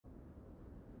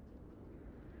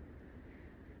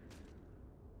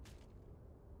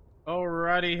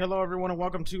Alrighty, hello everyone and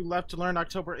welcome to Left2Learn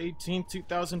October 18th,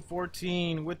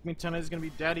 2014. With me tonight is going to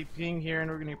be Daddy Ping here, and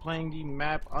we're going to be playing the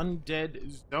map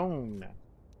Undead Zone.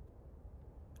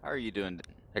 How are you doing,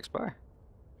 Xbar?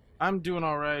 I'm doing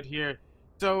alright here.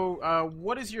 So,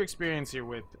 what is your experience here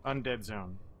with Undead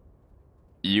Zone?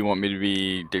 You want me to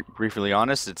be briefly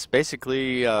honest? It's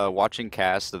basically watching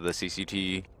cast of the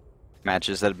CCT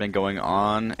matches that have been going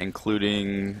on,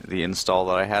 including the install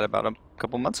that I had about a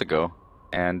couple months ago,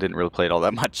 and didn't really play it all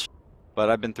that much. But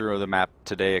I've been through the map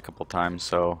today a couple times,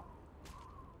 so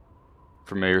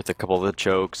familiar with a couple of the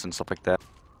chokes and stuff like that.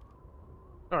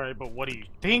 Alright, but what do you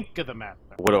think of the map,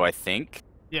 though? What do I think?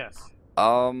 Yes.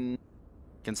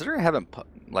 Considering I haven't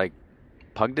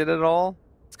pugged it at all,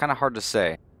 it's kind of hard to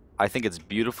say. I think it's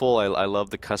beautiful. I love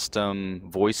the custom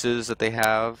voices that they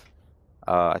have.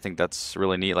 I think that's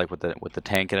really neat, like with the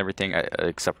tank and everything.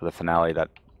 Except for the finale, that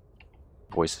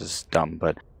voice is dumb.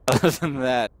 But other than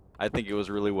that, I think it was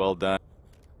really well done.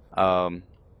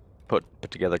 Put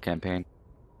together campaign.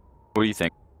 What do you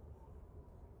think?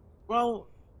 Well,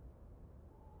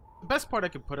 the best part I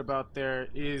could put about there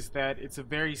is that it's a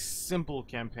very simple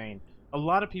campaign. A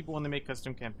lot of people, when they make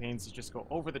custom campaigns, they just go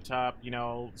over the top,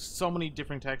 so many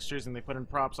different textures, and they put in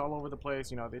props all over the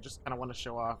place. They just kind of want to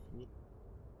show off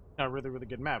a really, really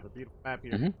good map, a beautiful map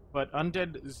here. Mm-hmm. But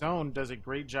Undead Zone does a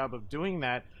great job of doing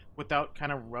that without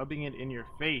kind of rubbing it in your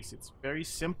face. It's very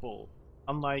simple.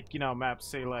 Unlike, maps,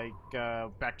 say, like,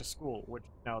 Back to School, which,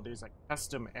 there's, like,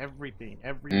 custom everything.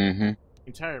 Mm-hmm.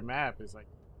 Entire map is, like,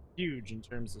 huge in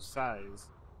terms of size.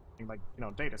 Like,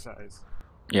 data size.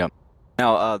 Yeah.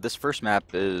 Now, this first map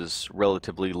is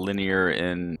relatively linear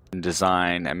in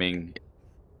design. I mean,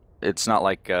 it's not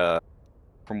like,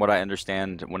 from what I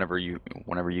understand, whenever you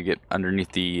get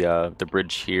underneath the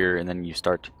bridge here, and then you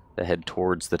start to head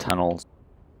towards the tunnels,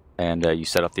 and you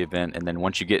set up the event, and then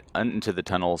once you get into the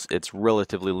tunnels, it's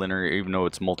relatively linear, even though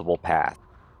it's multiple paths.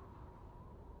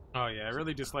 Oh yeah, I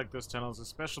really dislike those tunnels,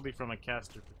 especially from a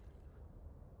caster.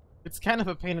 It's kind of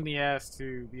a pain in the ass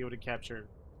to be able to capture.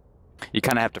 You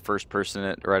kind of have to first person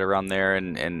it right around there,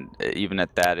 and even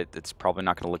at that, it's probably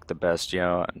not going to look the best,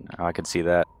 and I can see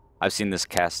that. I've seen this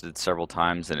casted several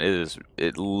times, and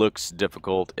it looks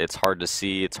difficult. It's hard to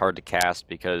see, it's hard to cast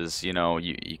because, you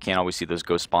can't always see those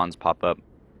ghost spawns pop up.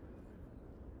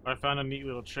 I found a neat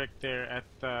little trick there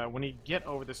at when you get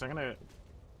over this. So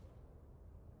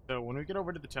when we get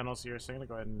over to the tunnels here, so I'm gonna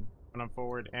go ahead and run on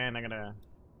forward, and I'm gonna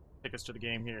take us to the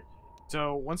game here.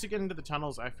 So once you get into the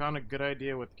tunnels, I found a good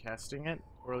idea with casting it,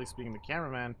 or at least being the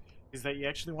cameraman, is that you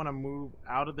actually want to move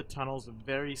out of the tunnels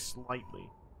very slightly.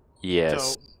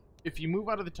 Yes. So if you move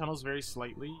out of the tunnels very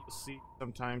slightly, you'll see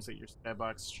sometimes that your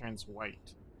skybox turns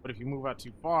white. But if you move out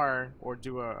too far or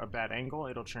do a bad angle,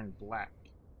 it'll turn black.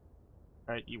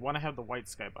 Alright, you want to have the white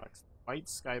skybox. The white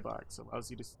skybox allows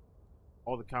you to see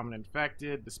all the common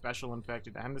infected, the special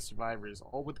infected, and the survivors,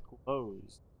 all with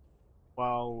glows,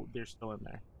 while they're still in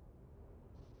there.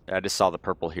 I just saw the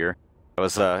purple here. That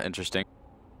was interesting.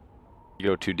 You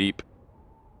go too deep.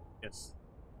 Yes.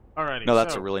 Alrighty. No,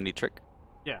 that's a really neat trick.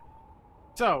 Yeah.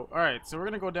 So, alright, so we're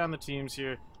going to go down the teams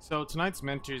here. So tonight's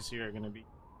mentors here are going to be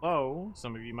Flo,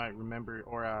 some of you might remember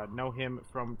or know him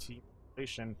from Team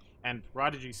Relation, and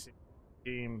Prodigy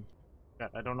Team.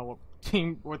 I don't know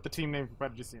what the team name for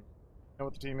Prodigy Team. You know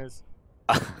what the team is?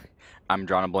 I'm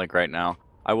drawing a blank right now.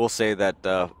 I will say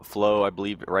that Flo, I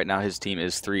believe right now his team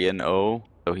is 3-0,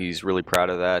 so he's really proud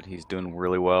of that. He's doing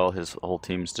really well. His whole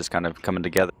team's just kind of coming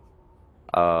together.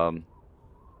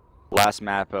 Last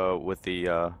map with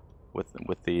the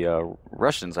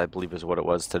Russians, I believe is what it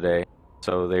was today.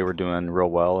 So they were doing real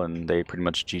well, and they pretty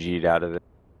much GG'd out of it.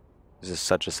 It's just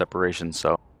such a separation,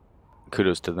 so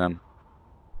kudos to them.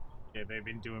 Yeah, they've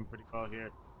been doing pretty well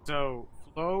here. So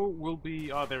Flo will be.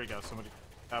 Oh, there we go. Somebody.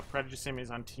 Predator Sim is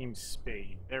on Team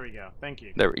Spade. There we go. Thank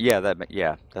you. Yeah,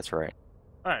 that's right.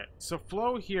 All right. So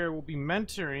Flo here will be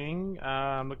mentoring.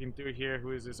 I'm looking through here.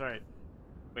 Who is this? All right.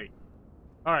 Wait.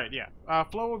 All right. Yeah.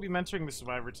 Flo will be mentoring the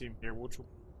Survivor team here, which will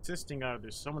be consisting of.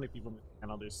 There's so many people in the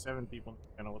channel. There's 7 people in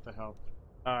the channel. What the hell?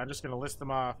 I'm just gonna list them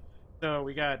off. So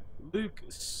we got Luke.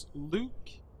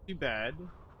 Too bad.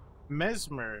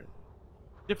 Mesmer.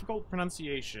 Difficult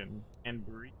pronunciation, and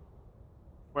Bree.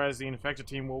 Whereas the infected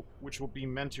team, which will be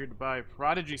mentored by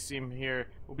Prodigy Sim here,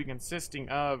 will be consisting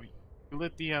of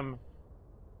Lithium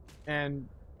and,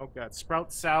 oh god,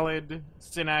 Sprout Salad,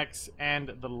 Synax,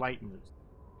 and the Light Moose.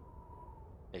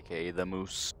 AKA the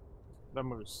Moose. The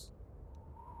Moose.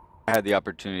 I had the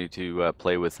opportunity to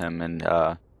play with him, and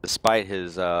despite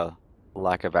his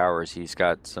lack of hours, he's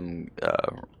got some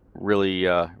really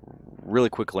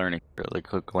quick learning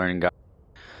guy.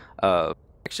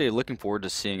 Actually, looking forward to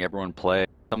seeing everyone play.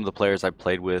 Some of the players I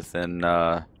played with in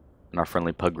our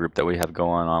friendly pug group that we have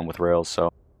going on with Rails.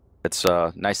 So it's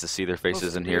nice to see their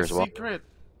faces in here as well. Secret.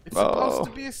 It's Oh. supposed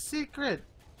to be a secret.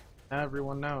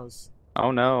 Everyone knows.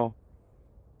 Oh no.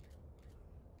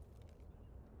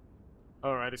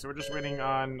 Alrighty, so we're just waiting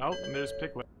on. Oh, and there's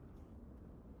Piglet.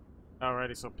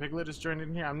 Alrighty, so Piglet is joined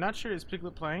in here. I'm not sure, is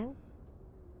Piglet playing?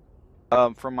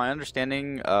 From my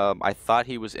understanding, I thought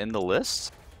he was in the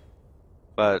list,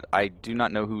 but I do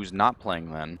not know who's not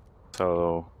playing then.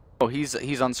 So, oh,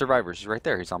 he's on Survivors. He's right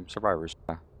there. He's on Survivors.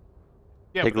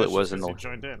 Yeah, Piglet was in the. He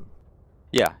joined in.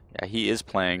 Yeah, he is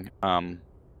playing.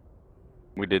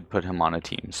 We did put him on a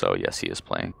team, so yes, he is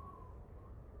playing.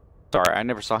 Sorry, I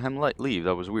never saw him leave.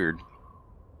 That was weird.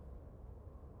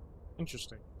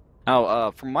 Interesting.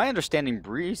 Now, from my understanding,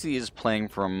 Breezy is playing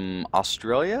from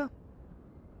Australia.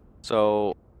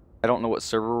 So, I don't know what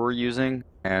server we're using,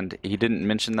 and he didn't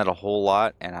mention that a whole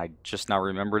lot, and I just now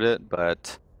remembered it,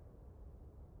 but...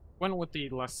 Went with the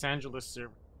Los Angeles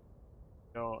server.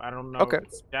 So, I don't know Okay. if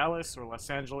it's Dallas or Los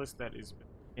Angeles that is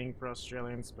paying for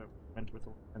Australians, but we went with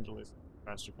Los Angeles.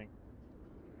 Faster ping.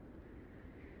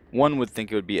 One would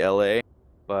think it would be LA,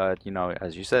 but, you know,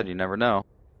 as you said, you never know.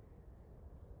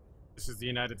 This is the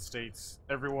United States.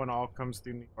 Everyone all comes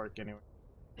through New York anyway.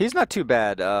 He's not too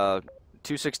bad.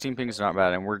 216 ping is not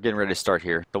bad, and we're getting ready to start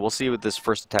here. So we'll see what this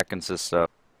first attack consists of.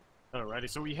 Alrighty,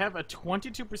 so we have a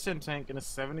 22% tank and a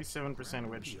 77%,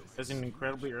 which is an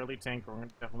incredibly early tank. We're going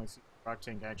to definitely see the rock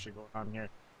tank actually go on here.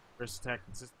 First attack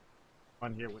consists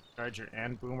on here with Charger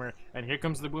and Boomer, and here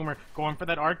comes the Boomer going for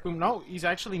that arc boom. No, he's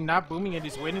actually not booming it.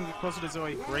 He's waiting to get closer to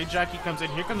Zoe. Great Jockey comes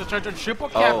in. Here comes the Charger, triple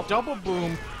cap, double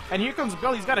boom, and here comes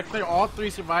Bill. He's got to clear all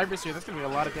 3 survivors here. That's going to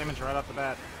be a lot of damage right off the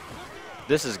bat.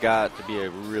 This has got to be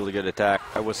a really good attack.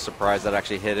 I was surprised that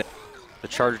actually hit it. The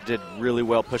Charger did really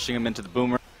well pushing him into the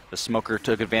Boomer. The Smoker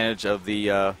took advantage of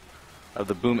the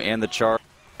boom and the charge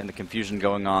and the confusion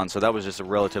going on, so that was just a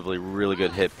relatively really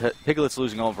good hit. Piglet's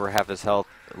losing over half his health.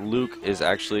 Luke is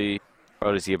actually,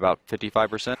 what is he, about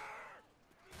 55%?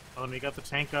 Oh, and we got the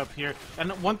tank up here.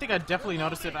 And one thing I definitely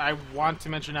noticed that I want to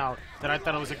mention out that I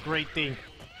thought it was a great thing.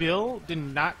 Bill did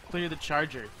not clear the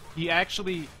Charger. He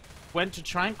actually went to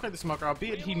try and clear the Smoker,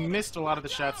 albeit he missed a lot of the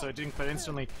shots, so it didn't clear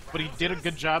instantly, but he did a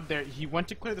good job there. He went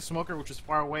to clear the Smoker, which was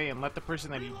far away, and let the person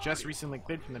that he just recently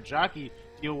cleared from the Jockey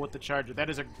deal with the Charger. That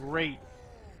is a great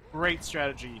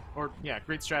strategy, or yeah,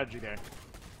 great strategy there.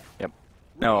 Yep.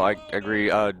 No, I agree.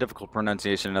 Difficult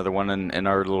pronunciation, another one in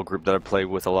our little group that I play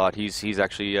with a lot. He's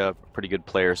actually a pretty good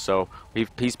player, so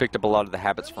he's picked up a lot of the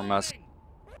habits from us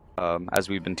as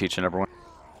we've been teaching everyone.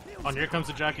 And here comes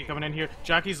the Jockey coming in here.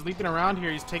 Jockey's leaping around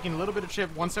here. He's taking a little bit of chip.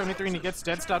 173, and he gets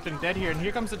dead stopped and dead here. And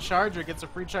here comes the Charger. Gets a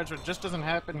free charge, but it just doesn't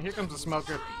happen. Here comes the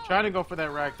Smoker, trying to go for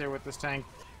that rack there with this tank.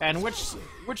 And which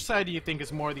side do you think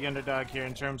is more the underdog here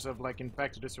in terms of like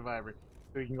infected or survivor?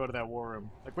 So you can go to that war room.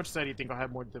 Like, which side do you think will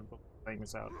have more difficulty playing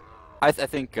this out? I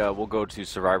think we'll go to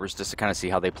survivors just to kind of see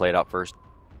how they play it out first.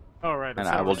 All right. And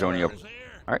I will join you. All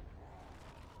right.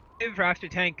 Save for after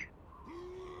tank.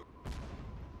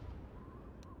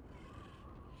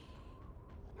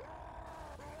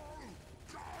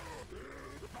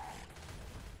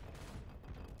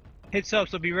 Hits up,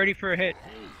 so be ready for a hit.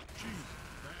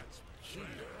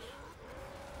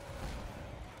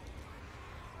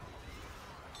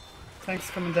 Tank's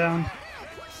coming down.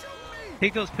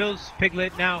 Take those pills,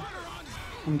 Piglet, now.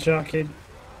 I'm jockeyed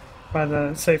by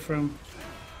the safe room.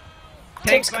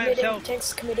 Tank's by himself.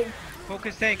 Tank's committing.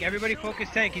 Focus tank. Everybody focus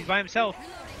tank. He's by himself.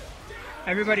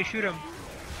 Everybody shoot him.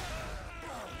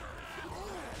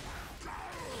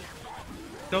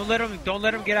 Don't let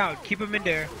him get out. Keep him in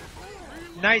there.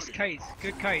 Nice kites.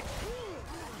 Good kite.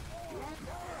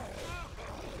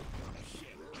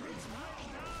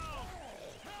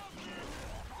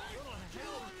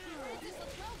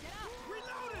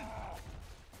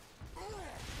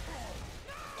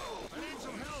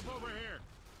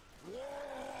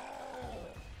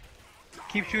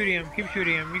 Keep shooting him. Keep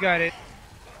shooting him. You got it.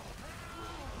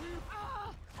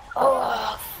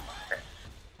 Oh.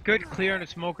 Good clear on the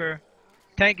Smoker.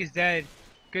 Tank is dead.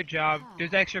 Good job.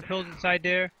 There's extra pills inside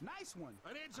there. Nice one.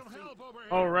 I need some help over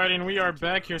here. Alright, and we are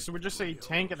back here. So we're just a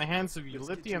tank in the hands of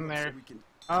Lithium there.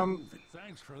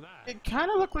 Thanks for that. It kind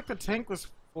of looked like the tank was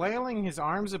flailing his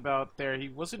arms about there. He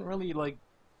wasn't really like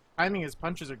timing his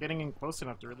punches or getting in close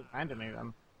enough to really land any of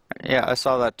them. Yeah, I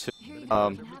saw that too.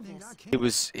 He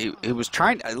was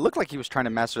trying. It looked like he was trying to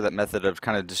master that method of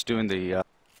kind of just doing the, you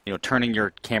know, turning your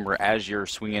camera as you're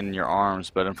swinging your arms.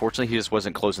 But unfortunately, he just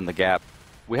wasn't closing the gap.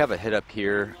 We have a hit up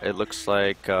here. It looks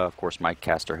like, of course, Mike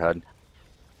Caster HUD.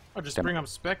 Oh, just bring up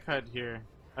Spec HUD here.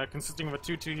 consisting of a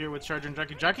 2-2 here with Charger and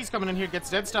Jockey. Jockey's coming in here, gets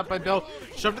dead stopped by Bill.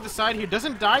 Shoved to the side here,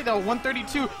 doesn't die though.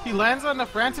 132. He lands on the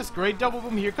Francis. Great double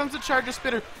boom. Here comes the Charger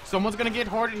Spitter. Someone's gonna get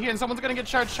hoarded here, and someone's gonna get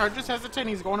charged. Charger's hesitant.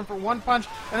 He's going in for one punch,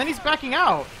 and then he's backing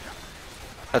out.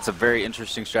 That's a very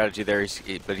interesting strategy there,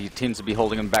 but he seems to be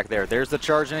holding him back there. There's the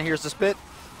charge, and here's the spit.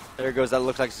 There goes. That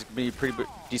looks like it's going to be pretty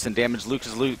decent damage. Luke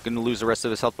is going to lose the rest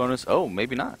of his health bonus. Oh,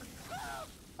 maybe not.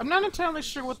 I'm not entirely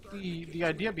sure what the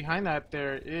idea behind that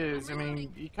there is. I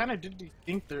mean, he kind of did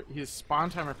think his spawn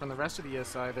timer from the rest of the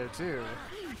SI there, too.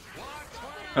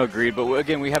 Agreed, but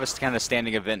again, we have a kind of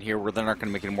standing event here where they're not going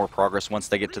to make any more progress. Once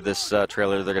they get to this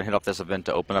trailer, they're going to hit off this event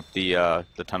to open up the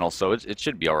tunnel, so it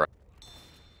should be all right.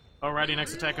 Alrighty,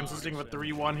 next attack consisting of a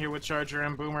 3-1 here with Charger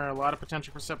and Boomer. A lot of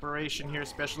potential for separation here,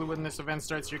 especially when this event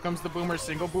starts. Here comes the Boomer,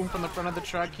 single boom from the front of the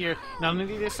truck here. Now, none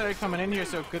of these are coming in here,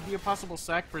 so it could be a possible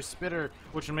sack for Spitter,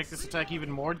 which would make this attack even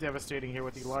more devastating here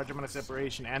with the large amount of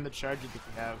separation and the Charger that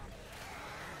we have.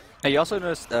 Hey, you also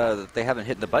noticed that they haven't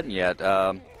hit the button yet.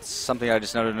 Something I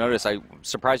just noticed. I'm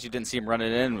surprised you didn't see him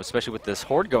running in, especially with this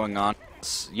horde going on.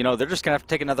 You know, they're just going to have to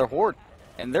take another horde,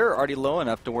 and they're already low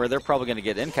enough to where they're probably going to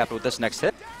get in capped with this next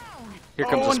hit. Here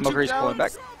comes the Smoker, he's pulling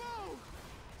back.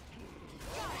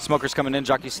 Smoker's coming in,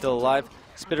 Jockey's still alive.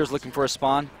 Spitter's looking for a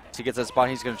spawn. Once he gets that spawn,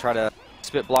 he's going to try to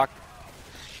spit block.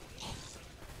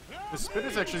 The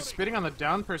Spitter's actually spitting on the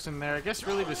down person there, I guess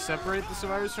really to separate the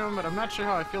survivors from him, but I'm not sure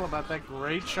how I feel about that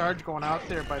great charge going out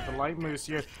there by the Light Moose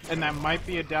here, and that might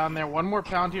be a down there. One more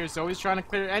pound here, so he's trying to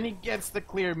clear, and he gets the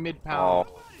clear mid-pound.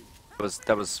 Oh,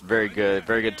 that was very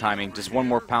good timing. Just one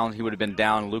more pound, he would have been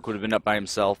down. Luke would have been up by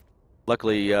himself.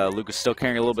 Luckily, Luke is still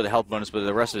carrying a little bit of health bonus, but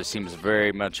the rest of his team is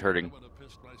very much hurting.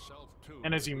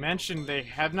 And as you mentioned, they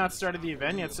have not started the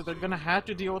event yet, so they're going to have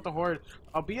to deal with the horde.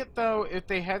 Albeit, though, if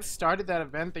they had started that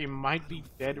event, they might be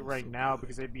dead right now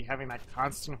because they'd be having that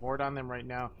constant horde on them right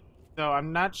now. So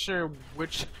I'm not sure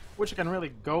which I can really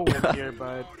go with here,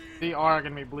 but they are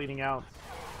going to be bleeding out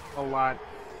a lot.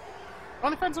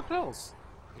 Only friends with pills.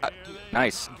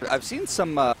 Nice. I've seen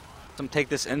some take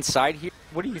this inside here.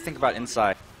 What do you think about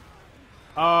inside?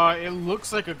 It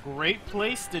looks like a great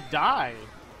place to die.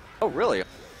 Oh, really?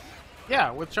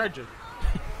 Yeah, with Charger.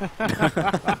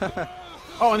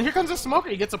 Oh, and here comes the Smoker.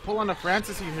 He gets a pull on the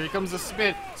Francis here. Here comes the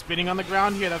spit. Spitting on the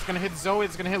ground here. That's going to hit Zoe.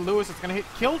 It's going to hit Lewis. It's going to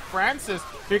kill Francis.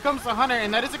 Here comes the Hunter,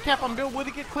 and that is a cap on Bill. Would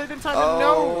it get cleared in time? Oh.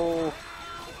 No!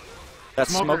 That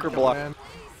Smoker block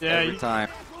yeah, every time.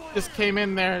 Just came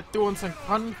in there doing some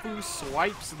kung fu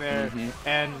swipes there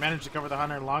and managed to cover the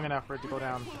Hunter long enough for it to go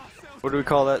down. What do we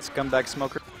call that? Scumbag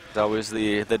Smoker? It's always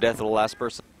the death of the last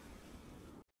person.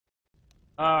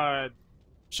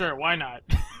 Sure, why not?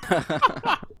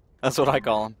 That's what I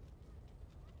call him.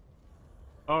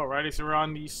 Alrighty, so we're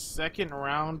on the second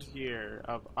round here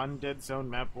of Undead Zone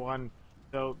Map 1.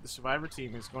 So the Survivor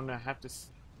team is going to have to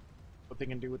see what they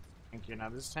can do with the tank here. Now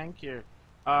this tank here,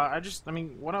 I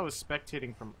mean, what I was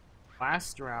spectating from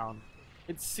last round,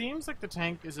 it seems like the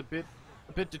tank is a bit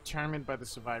determined by the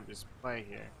Survivors' play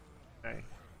here. Okay.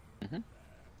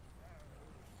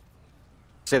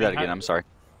 Say that again, I'm sorry.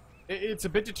 It's a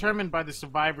bit determined by the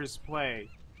Survivors' play.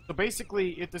 So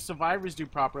basically, if the Survivors do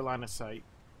proper line of sight,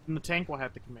 then the tank will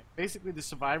have to commit. Basically, the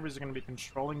Survivors are going to be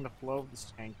controlling the flow of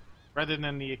this tank, rather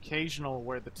than the occasional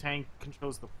where the tank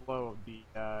controls the flow of the,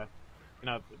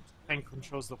 the tank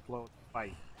controls the flow of the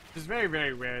fight. Which is very,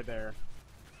 very rare there.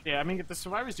 Yeah, I mean, if the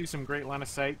Survivors do some great line of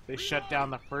sight, they shut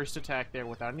down the first attack there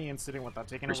without any incident, without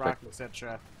taking a rock,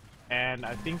 etc. And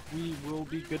I think we will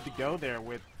be good to go there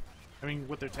with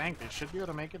their tank. They should be able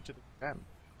to make it to the end.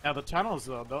 Now, the tunnels,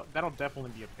 though, that'll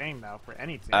definitely be a pain now for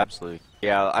any team. Absolutely.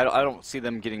 Yeah, I don't see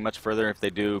them getting much further. If they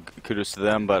do, kudos to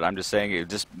them, but I'm just saying,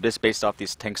 just based off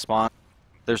these tank spawns,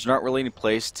 there's not really any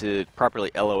place to properly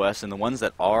LOS, and the ones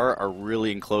that are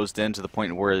really enclosed in to the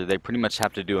point where they pretty much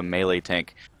have to do a melee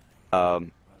tank.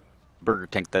 Burger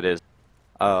tank, that is.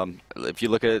 If you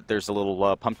look at it, there's a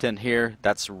little pump tent here.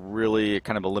 That's really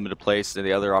kind of a limited place. And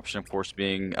the other option, of course,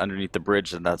 being underneath the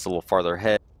bridge, and that's a little farther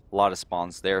ahead. A lot of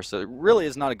spawns there. So it really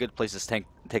is not a good place to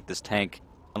take this tank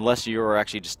unless you are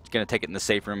actually just going to take it in the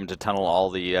safe room to tunnel all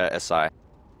the SI.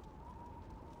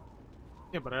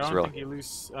 Yeah, but I don't think you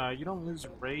lose. You don't lose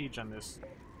rage on this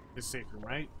safe room,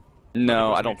 right?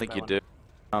 No, I don't think you do.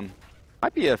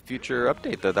 Might be a future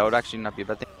update though. That would actually not be a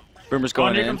bad thing. Boomer's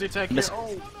going here in. Comes the attack here.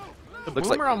 Oh, the Looks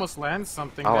Boomer like... almost lands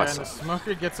something there, and the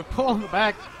Smoker gets a pull in the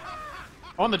back.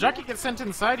 Oh, and the Jockey gets sent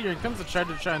inside here. Here comes the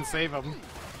Charger to try and save him.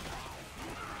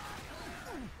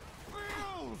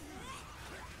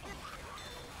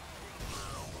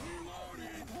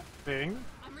 Ping.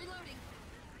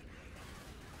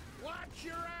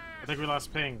 I think we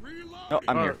lost Ping. No,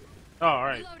 I'm here. Oh,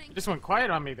 alright. You just went quiet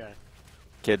on me there.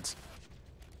 Kids.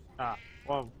 Ah,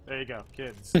 well, there you go,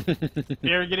 kids. If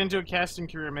you ever get into a casting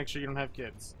career, make sure you don't have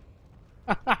kids.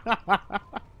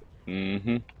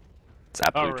 Mm-hmm. It's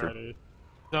absolutely true. Alrighty.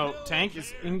 So, tank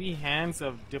is in the hands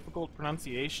of difficult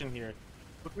pronunciation here.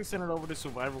 Quickly send it over to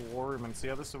Survivor War Room and see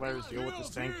how the survivors deal with this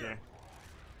tank here.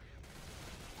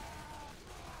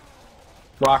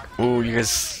 Rock. Ooh, you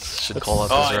guys should call out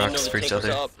those rocks for each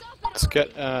other. Let's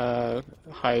get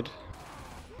hide.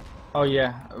 Oh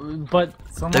yeah, but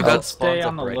someone They've got else stay spawns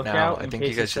on up the right lookout now. I in think case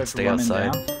you guys it should starts stay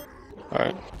running outside. down.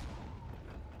 Alright.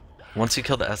 Once you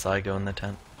kill the SI, go in the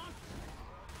tent.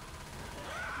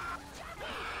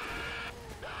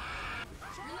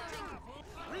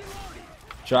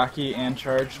 Jockey and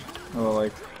charged. Oh,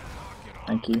 like,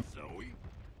 thank you.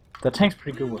 The tank's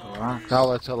pretty good with rocks. Now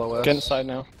let's LOS. Get inside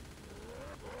now.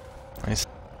 Nice.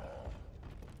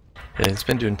 Yeah, he's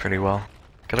been doing pretty well.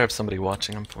 Gotta have somebody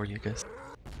watching him for you guys.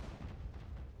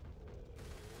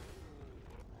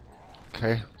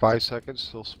 Okay, 5 seconds,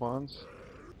 still spawns.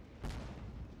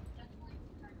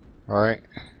 Alright.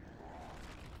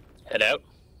 Head out.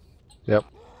 Yep.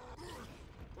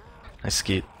 Nice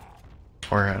skeet.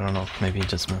 Or, I don't know, maybe he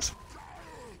just missed.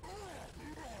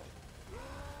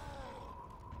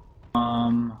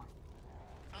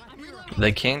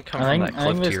 They can come from that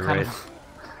cliff to your right.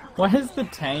 Why is the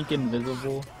tank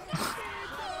invisible?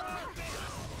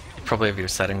 You probably have your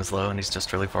settings low and he's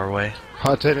just really far away.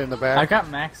 Hunted in the back. I got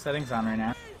max settings on right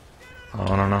now. Oh,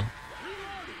 I don't know.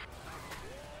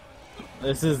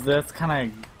 That's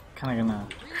kind of gonna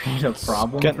create a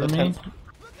problem Get for in the me. tent.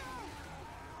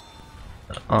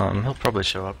 He'll probably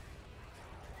show up.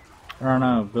 I don't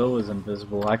know. Bill was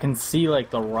invisible. I can see like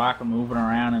the rock moving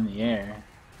around in the air.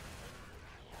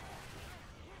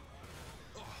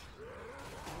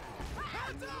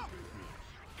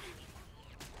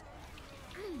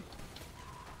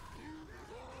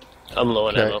 I'm low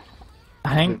on Okay. ammo.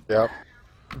 I think Yep.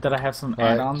 that I have some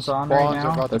Alright, add-ons on spawns right are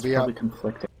now. about to That's be probably up.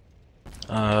 conflicting.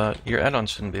 Your add-on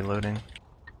shouldn't be loading.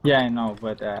 Yeah, I know,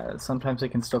 but sometimes it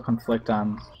can still conflict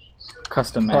on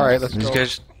custom maps. Alright, let's You go.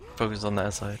 guys should focus on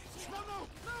that side.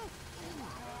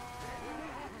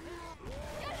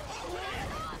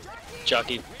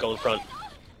 Jockey, go in front.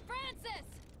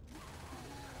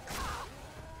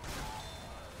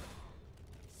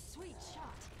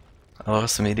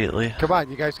 LOS immediately. Come on,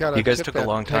 you guys gotta. You guys chip took a that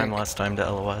long time tank. last time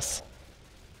to LOS.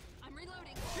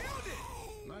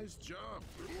 Nice job.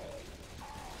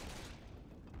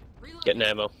 Getting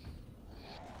ammo.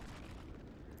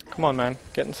 Come on, man.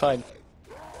 Get inside.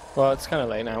 Well, it's kind of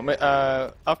late now.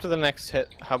 After the next hit,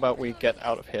 how about we get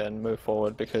out of here and move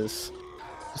forward because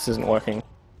this isn't working.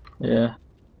 Yeah.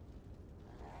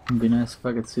 It'd be nice if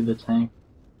I could see the tank.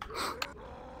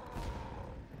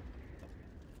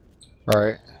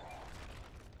 Alright.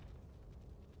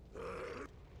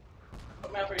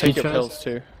 Take your Because pills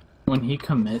too. when he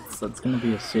commits, that's gonna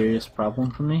be a serious problem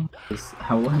for me. Because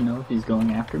how will I know if he's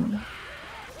going after me?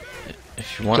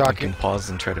 If you want, we Jockey. can pause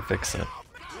and try to fix it.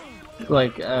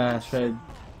 Like, should I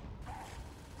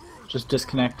just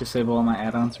disconnect, disable all my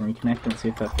add-ons, and reconnect and see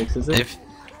if that fixes it? If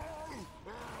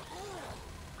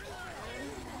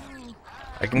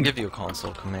I can give you a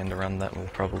console command to run that will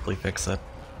probably fix it.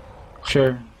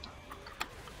 Sure.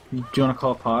 Do you want to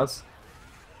call a pause?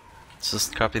 Let's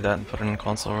just copy that and put it in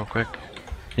console real quick.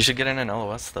 You should get in an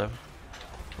LOS though,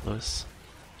 Lewis.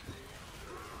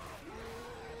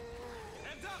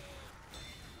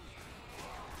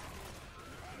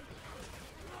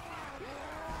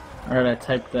 Alright, I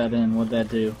typed that in. What'd that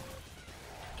do?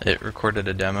 It recorded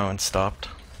a demo and stopped.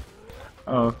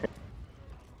 Oh, okay.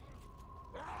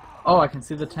 Oh, I can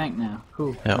see the tank now.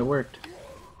 Cool. Yeah. It worked.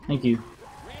 Thank you.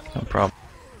 No problem.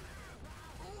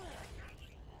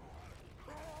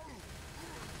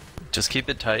 Just keep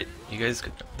it tight. You guys,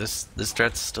 this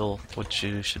strat's still what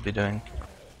you should be doing.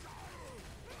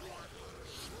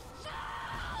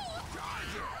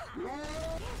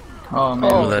 Oh,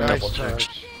 man. Oh, that nice double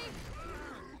charge.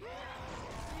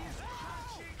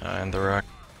 And the rock.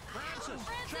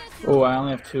 Oh, I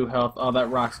only have 2 health. Oh, that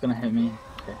rock's gonna hit me.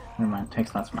 Okay, never mind.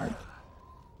 Tank's not smart.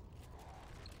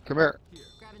 Come here.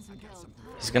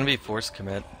 He's gonna be forced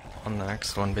commit on the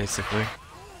next one, basically.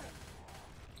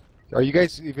 Are you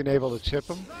guys even able to chip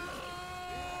him?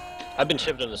 I've been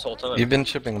chipping him this whole time. You've been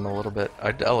chipping him a little bit.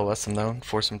 I'd LOS him though and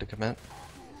force him to commit.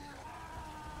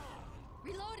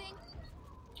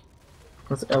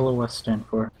 What's LOS stand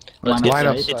for? Let's Line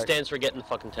up it sight. stands for get in the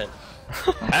fucking tent.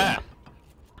 Ah!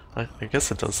 I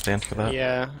guess it does stand for that.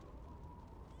 Yeah.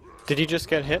 Did you just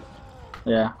get hit?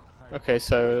 Yeah. Okay,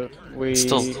 so we...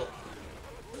 Still,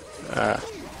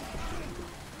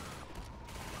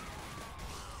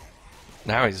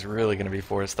 Now he's really gonna be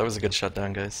forced. That was a good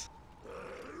shutdown, guys.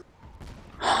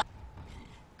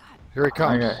 Here he I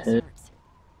comes. got hit.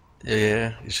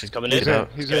 Yeah, you should Coming get in. He's in. out.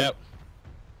 He's Get in. out.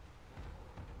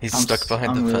 He's I'm stuck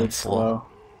behind I'm the really fence wall.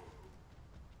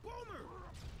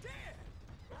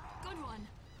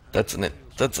 slow.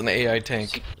 That's an AI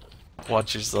tank.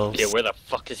 Watch yourselves. Yeah, where the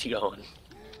fuck is he going?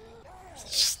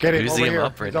 Just Get him using over here.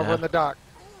 up right He's over now. in the dock.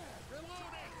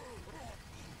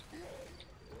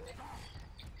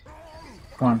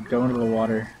 Come on, go into the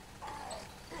water.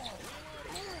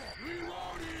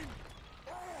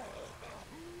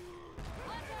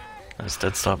 Nice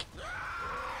dead stop.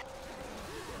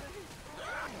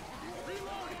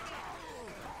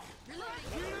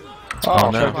 Oh,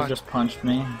 no. Trevor just punched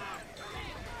me.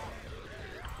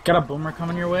 Got a boomer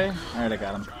coming your way? Alright, I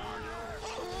got him.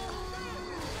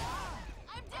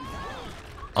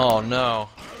 Oh no.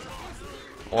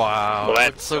 Wow. Well, that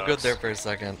Looked so good sucks. there for a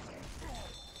second.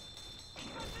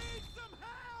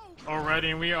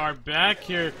 Alrighty, and we are back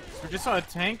here. We just saw a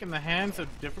tank in the hands of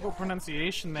difficult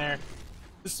pronunciation there.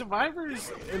 The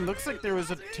survivors, it looks like there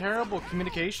was a terrible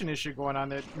communication issue going on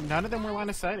there. None of them were line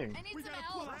of sighting.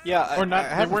 Yeah, Or not, I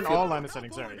they have a weren't feel- all line of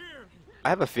sighting, sorry. I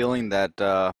have a feeling that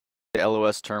the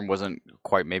LOS term wasn't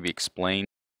quite maybe explained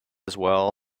as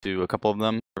well to a couple of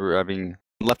them. I mean,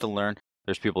 Left2Learn,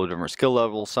 there's people of different skill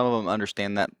levels. Some of them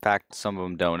understand that fact, some of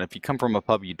them don't. If you come from a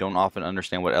pub, you don't often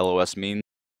understand what LOS means.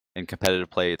 In competitive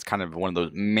play, it's kind of one of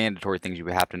those mandatory things you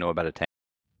have to know about a tank.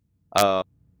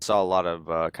 Saw a lot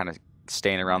of kind of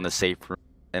staying around the safe room,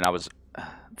 and I was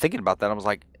thinking about that. I was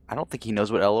like, I don't think he knows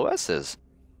what LOS is.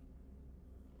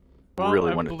 Well,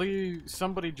 Really I wanted. believe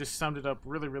somebody just summed it up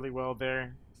really, really well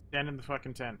there. Stand in the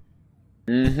fucking tent.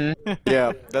 Mm-hmm.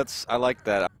 Yeah, I like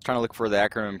that. I was trying to look for the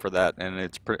acronym for that, and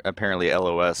it's apparently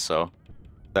LOS, so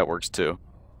that works too.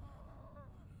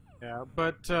 Yeah,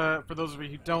 but for those of you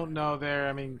who don't know there,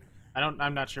 I mean,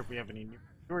 I'm not sure if we have any new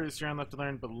viewers here on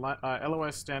Left2Learn, but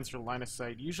LOS stands for line of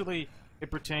sight. Usually it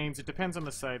depends on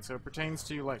the site, so it pertains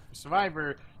to, like, for Survivor,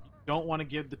 you don't want to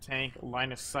give the tank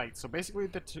line of sight. So basically,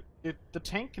 if the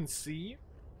tank can see,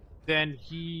 then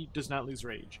he does not lose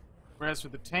rage. Whereas for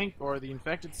the tank or the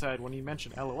infected side, when you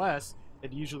mention LOS,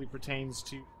 it usually pertains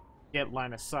to get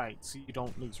line of sight, so you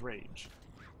don't lose rage.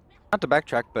 Not to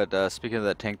backtrack, but speaking of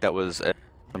that tank, that was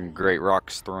some great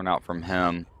rocks thrown out from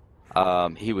him.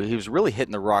 He was really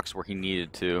hitting the rocks where he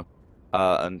needed to.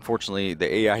 Unfortunately,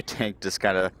 the AI tank just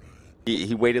kind of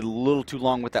he waited a little too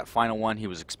long with that final one. He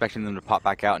was expecting them to pop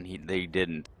back out, and they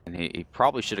didn't. And he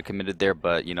probably should have committed there,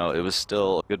 but you know it was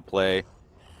still a good play.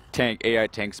 AI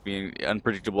tanks being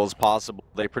unpredictable as possible.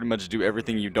 They pretty much do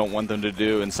everything you don't want them to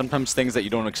do, and sometimes things that you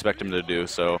don't expect them to do.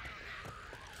 So.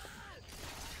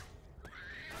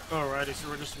 Alrighty, so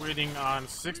we're just waiting on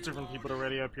 6 different people to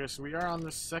ready up here. So we are on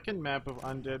the second map of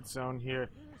Undead Zone here.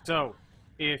 So,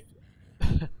 if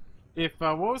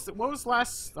what was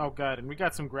last? Oh god, and we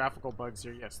got some graphical bugs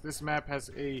here. Yes, this map has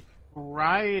a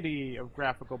variety of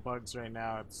graphical bugs right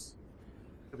now. It's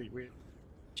really weird.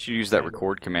 You should use that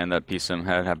record command that PSIM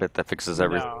had. I bet that fixes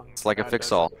everything. No, It's like a it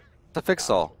fix-all. doesn't. It's a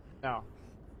fix-all. No,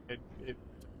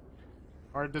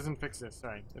 or it doesn't fix this.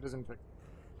 Sorry, it doesn't fix.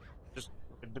 Just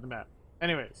look into the map.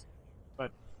 Anyways,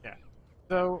 but yeah.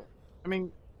 So, I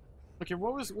mean, okay,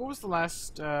 what was the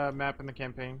last map in the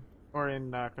campaign or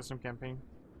in custom campaign?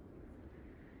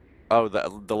 Oh,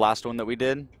 the last one that we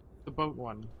did. The boat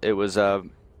one. It was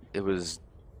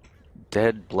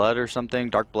Dead Blood or something.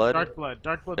 Dark Blood. Dark Blood.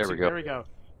 Dark Blood. There 2. we go. There we go.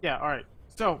 Yeah. All right.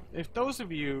 So, if those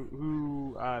of you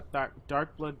who thought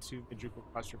Dark Blood 2 made you feel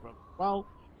claustrophobic, well,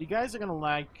 you guys are gonna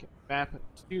like map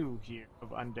 2 here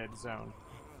of Undead Zone.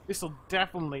 This will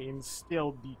definitely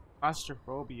instill the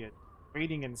claustrophobia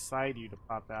waiting inside you to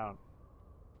pop out.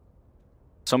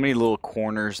 So many little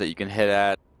corners that you can hit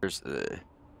at. There's,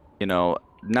 you know,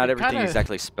 not It everything kinda-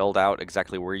 exactly spelled out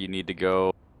exactly where you need to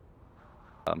go.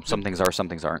 Some things are, some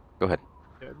things aren't. Go ahead.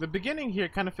 The beginning here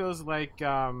kind of feels like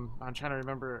I'm trying to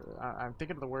remember. I'm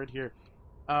thinking of the word here.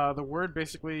 The word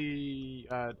basically,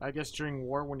 I guess during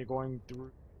war when you're going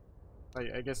through,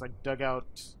 I guess like dug out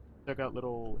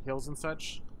little hills and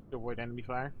such to avoid enemy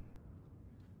fire.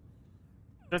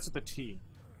 Starts with a T.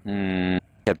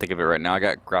 Can't think of it right now. I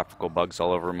got graphical bugs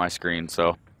all over my screen,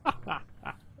 so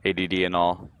ADD and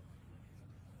all.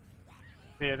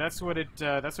 Yeah, that's what it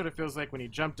feels like when you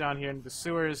jump down here into the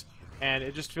sewers, and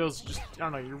it just feels I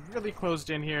don't know, you're really closed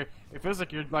in here. It feels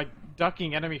like you're like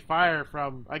ducking enemy fire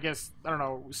from, I guess, I don't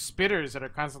know, spitters that are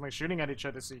constantly shooting at each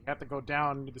other, so you have to go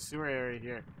down into the sewer area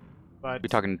here. But We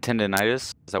talking tendinitis?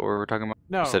 Is that what we were talking about?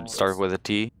 no, You said start with a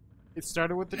T. it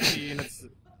started with the T, and it's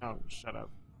oh, shut up.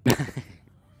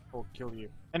 We'll kill you.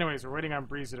 Anyways, we're waiting on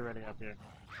Breeze to ready up here.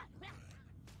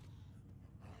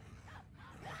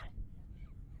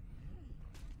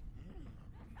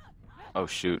 Oh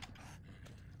shoot.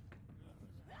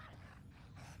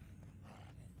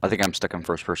 I think I'm stuck in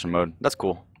first person mode. That's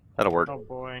cool. That'll work. Oh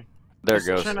boy. There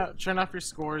Just it goes. Turn off your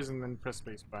scores and then press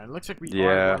spacebar. It looks like we Yeah.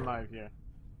 are one live here.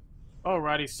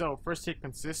 Alrighty, so first hit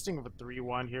consisting of a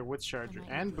 3-1 here with Charger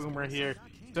and Boomer here.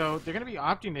 So they're going to be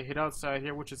opting to hit outside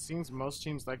here, which it seems most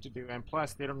teams like to do. And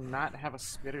plus, they do not have a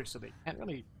spitter, so they can't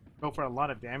really go for a lot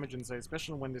of damage inside,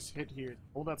 especially when this hit here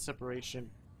hold out separation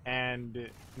and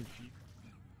confuse.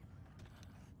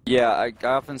 Yeah, I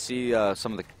often see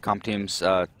some of the comp teams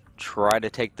try to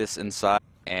take this inside,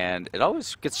 and it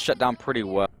always gets shut down pretty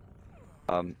well.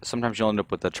 Sometimes you'll end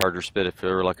up with a Charger spit if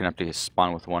you're lucky enough to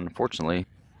spawn with one, unfortunately.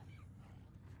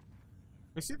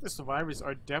 We see the survivors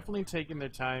are definitely taking their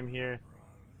time here.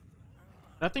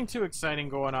 Nothing too exciting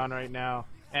going on right now.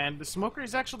 And the smoker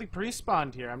is actually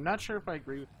pre-spawned here. I'm not sure if I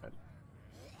agree with that.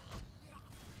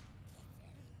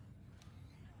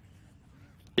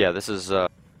 Yeah, this is... Now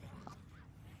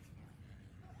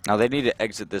they need to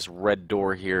exit this red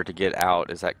door here to get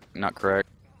out. Is that not correct?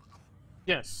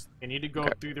 Yes, they need to go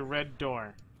Okay. through the red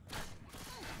door.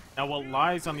 Now what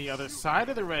lies on the other side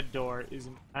of the red door is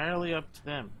entirely up to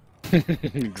them.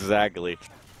 Exactly.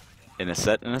 In a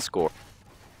set and a score.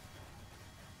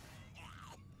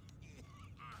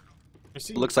 You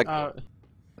see, Looks like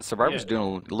Survivor's yeah.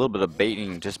 doing a little bit of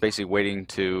baiting, just basically waiting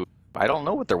to... I don't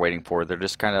know what they're waiting for. They're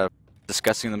just kind of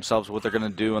discussing themselves what they're going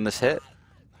to do on this hit.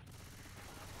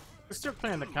 They're still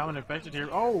clearing the common infected here.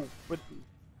 Oh, but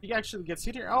he actually gets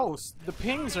hit here. Oh, the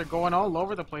pings are going all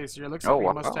over the place here. It looks like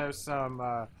we must have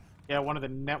some... yeah, one of the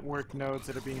network nodes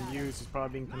that are being used is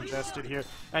probably being congested here.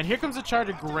 And here comes the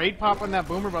Charger. Great pop on that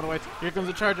Boomer, by the way. Here comes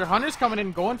the Charger. Hunter's coming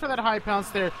in, going for that high pounce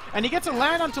there. And he gets a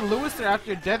land onto Lewis there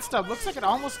after a dead stop. Looks like it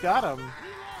almost got him.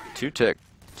 2-tick.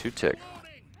 2-tick.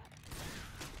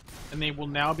 And they will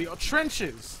now be... Oh,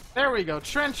 trenches! There we go,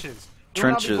 trenches!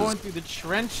 Trenches. We'll now be going through the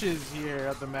trenches here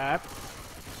of the map.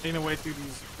 Making our way through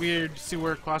these weird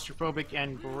sewer, claustrophobic,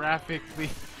 and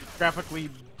graphically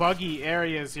buggy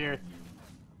areas here.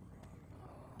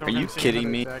 Are you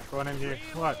kidding me? Going in here.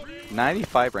 What?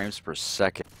 95 frames per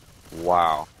second.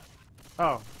 Wow.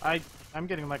 Oh, I'm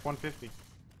getting like 150.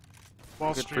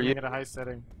 While Good for streaming you. at a high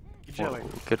setting. Well, Jelly.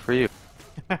 good for you.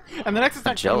 And the next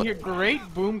attack coming jealous. here, great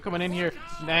boom coming in here,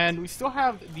 and we still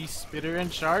have the Spitter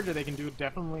and Charger. They can do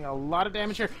definitely a lot of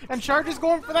damage here, and Charger's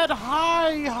going for that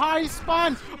high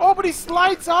spawn. Oh, but he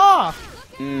slides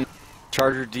off.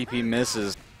 Charger DP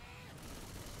misses.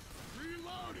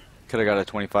 Could have got a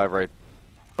 25 right.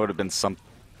 Would have been something.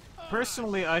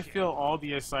 Personally, I feel all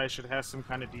the SI should have some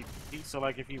kind of DP. So,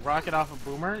 like, if you rocket off a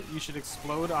Boomer, you should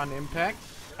explode on impact,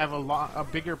 have a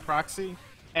bigger proxy,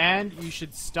 and you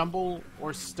should stumble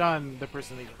or stun the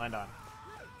person that you land on.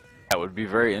 That would be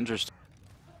very interesting.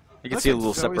 You can Looks see a like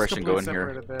little Zoe's separation going completely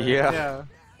here. separated there. Yeah.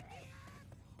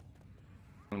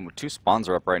 And 2 spawns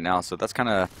are up right now, so that's kind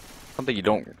of something you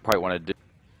don't probably want to do.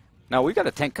 Now, we got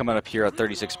a tank coming up here at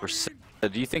 36%.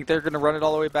 Do you think they're going to run it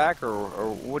all the way back, or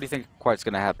what do you think quite's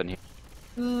going to happen here?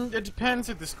 It depends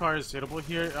if this car is hittable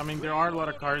here. I mean, there are a lot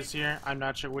of cars here. I'm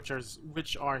not sure which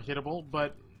are hittable,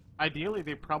 but ideally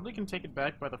they probably can take it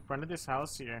back by the front of this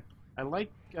house here. I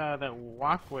like that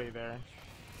walkway there.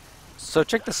 So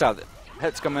check this out.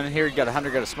 Head's coming in here. You got a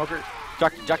Hunter, got a Smoker.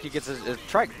 Jockey gets a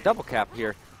double cap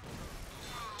here.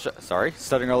 Sorry,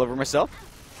 stuttering all over myself.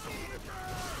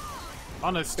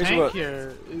 On his tank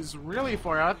here is really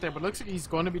far out there, but looks like he's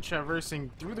going to be traversing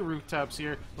through the rooftops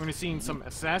here. We're going to see some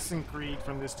Assassin Creed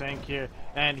from this tank here,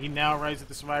 and he now rides at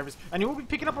the survivors. And he will be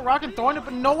picking up a rock and throwing it,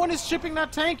 but no one is chipping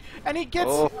that tank, and he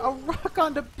gets a rock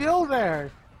onto Bill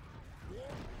there.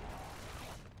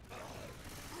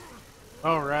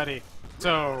 Alrighty.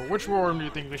 So, which war room do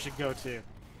you think we should go to?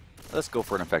 Let's go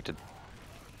for an infected.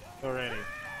 Alrighty.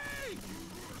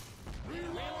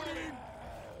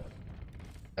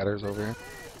 Ladder's over here.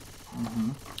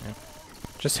 Yeah.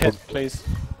 Just hit, please.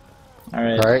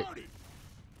 Alright. Alright. You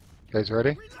guys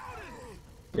ready?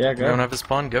 Yeah, You go. don't have a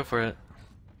spawn, go for it.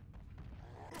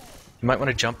 You might want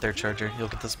to jump there, Charger. You'll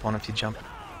get the spawn if you jump.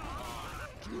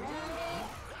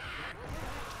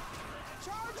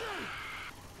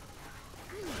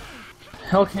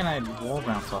 Hell can I wall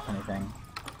bounce off anything?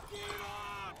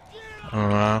 I don't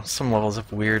know, some levels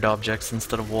have weird objects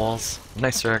instead of walls.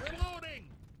 Nice, Eric.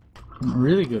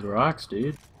 Really good rocks,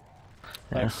 dude.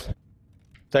 Thanks.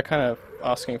 They're kind of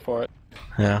asking for it,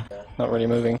 Yeah. not really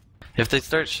moving. If they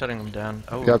start shutting them down,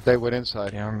 oh, Yep, they went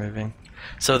inside. they are moving.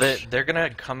 So they're gonna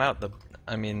come out the.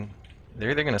 I mean, they're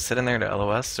either gonna sit in there to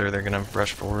LOS or they're gonna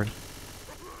rush forward,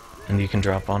 and you can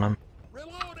drop on them.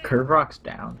 Curve rock's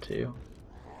down too.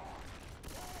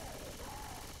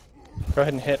 Go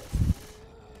ahead and hit.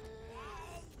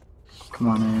 Come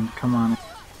on in, come on in.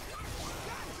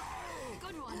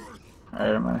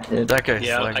 Alright, I'm gonna hit. That guy's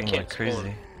Yeah, I lagging can't like crazy.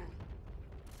 spawn.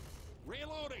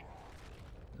 Reloading.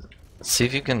 See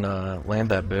if you can land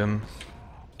that boom.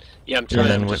 Yeah, I'm trying.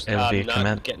 then Just, it'll be a I'm not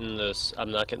command. getting this.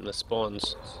 I'm not getting the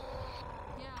spawns.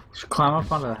 Just climb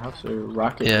up onto the house or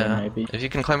rocket there, Yeah, maybe. if you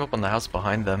can climb up on the house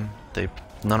behind them,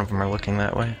 none of them are looking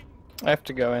that way. I have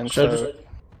to go in, Should I so just-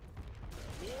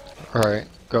 Alright,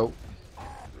 go.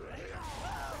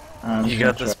 I'm You just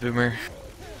got gonna this, Boomer.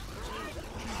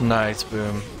 Nice,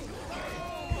 Boom.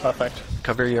 perfect.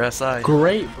 Cover your SI.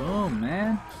 Great boom,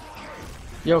 man.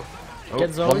 Yo, Oh,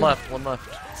 get Zoe. one left.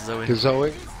 Zoe. To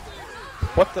Zoe.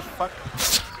 What the fuck?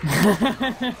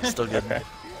 Still good. Okay.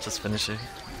 Just finishing.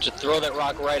 Just throw that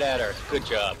rock right at her. Good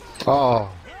job.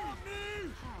 Oh.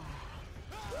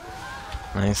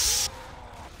 Nice.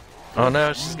 Oh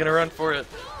no, she's gonna run for it.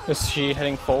 Is she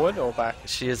heading forward or back?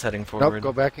 She is heading forward. Nope,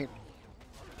 go back in.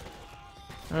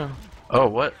 Oh,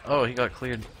 what? Oh, he got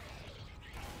cleared.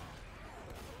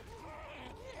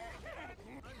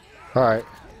 Alright.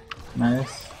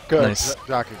 Nice. Good. Nice.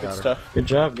 Jockey Good got her. stuff. Good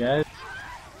job, guys.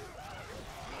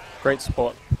 Great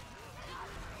sport.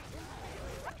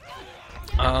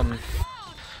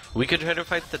 We could try to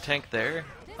fight the tank there.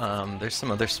 There's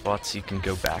some other spots you can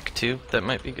go back to that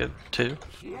might be good too.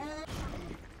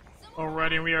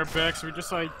 Alrighty, we are back. So we just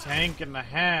saw a tank in the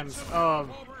hands of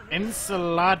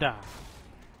Ensalada.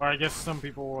 Or I guess some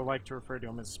people will like to refer to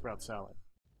him as sprout salad.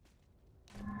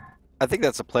 I think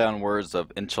that's a play on words of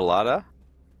enchilada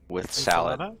with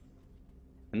salad.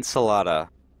 Ensalada?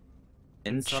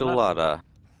 Enchilada.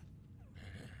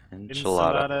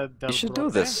 Enchilada. del You should know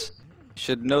brote? this. You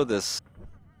should know this.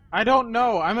 I don't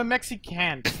know. I'm a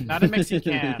Mexican, not a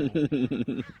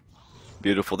Mexican.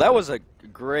 Beautiful. That was a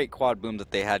great quad boom that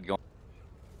they had going.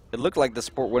 It looked like the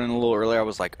sport went in a little earlier. I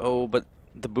was like, oh, but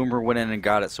the boomer went in and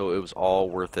got it, so it was all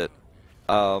worth it.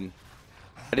 I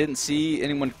didn't see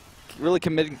anyone really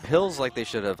committing pills like they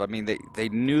should have. I mean, they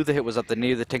knew the hit was up. They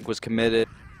knew the tank was committed.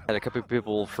 Had a couple of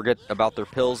people forget about their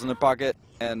pills in their pocket,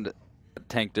 and the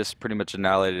tank just pretty much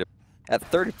annihilated it. At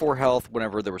 34 health,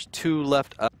 whenever there was 2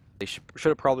 left up, they should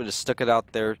have probably just stuck it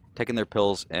out there, taken their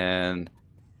pills, and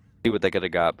see what they could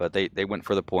have got. But they went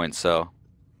for the points, so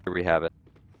here we have it.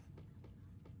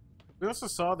 We also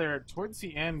saw there towards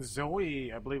the end,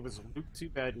 Zoe, I believe, was Luke too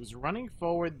bad. He was running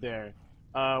forward there.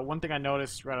 One thing I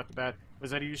noticed right off the bat was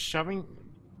that he was shoving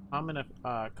common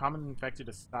infected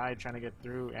aside, trying to get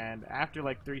through. And after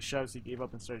like 3 shoves, he gave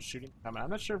up and started shooting common.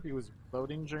 I'm not sure if he was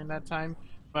loading during that time,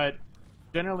 but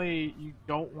generally you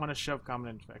don't want to shove common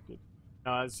infected.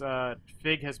 As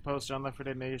Fig has posted on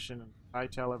Left4Dead Nation, and I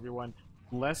tell everyone,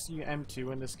 less you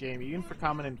M2 in this game, even for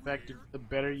common infected, the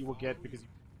better you will get because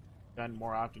done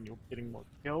more often, you're getting more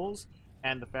kills,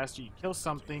 and the faster you kill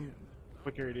something, the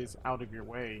quicker it is out of your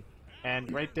way.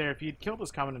 And right there, if he had killed his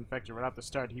common infected right at the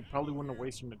start, he probably wouldn't have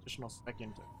wasted an additional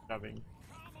second shoving.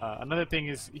 Another thing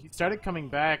is, he started coming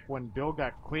back when Bill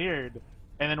got cleared,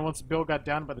 and then once Bill got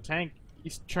down by the tank, he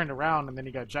turned around and then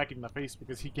he got jacked in the face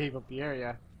because he gave up the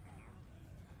area.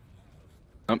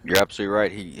 You're absolutely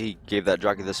right. He gave that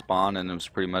jockey the spawn, and it was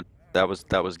pretty much that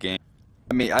was game.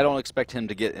 I mean, I don't expect him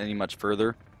to get any much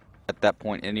further at that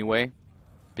point anyway,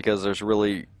 because there's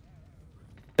really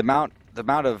the amount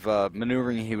of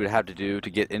maneuvering he would have to do to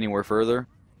get anywhere further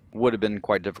would have been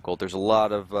quite difficult. There's a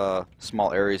lot of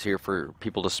small areas here for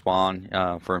people to spawn,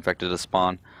 for infected to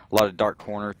spawn. A lot of dark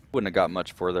corners. Wouldn't have got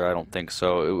much further, I don't think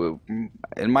so.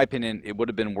 In my opinion, it would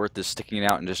have been worth just sticking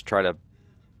it out and just try to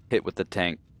hit with the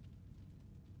tank.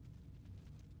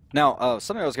 Now,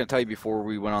 something I was going to tell you before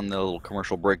we went on the little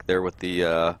commercial break there with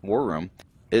the war room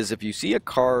is if you see a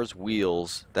car's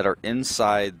wheels that are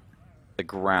inside the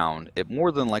ground, it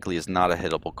more than likely is not a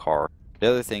hittable car. The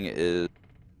other thing is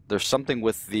there's something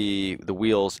with the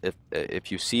wheels.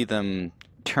 If you see them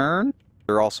turn,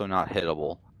 they're also not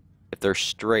hittable. If they're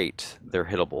straight, they're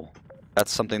hittable.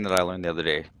 That's something that I learned the other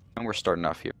day, and we're starting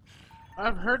off here.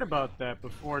 I've heard about that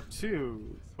before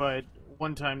too, but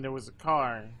one time there was a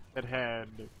car that had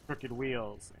crooked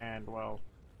wheels, and well,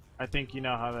 I think you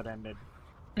know how that ended.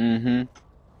 Mm-hmm.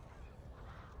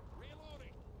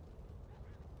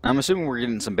 I'm assuming we're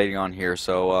getting some baiting on here,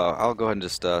 so I'll go ahead and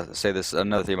just say this.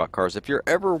 Another thing about cars. If you're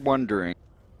ever wondering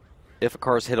if a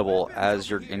car is hittable as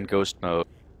you're in ghost mode,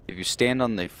 if you stand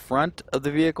on the front of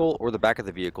the vehicle or the back of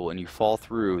the vehicle and you fall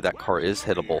through, that car is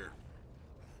hittable.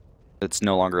 It's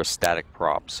no longer a static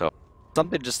prop. So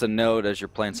something just to note as you're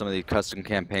playing some of these custom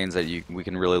campaigns that we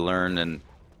can really learn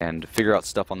and figure out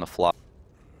stuff on the fly.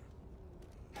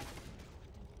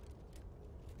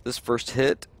 This first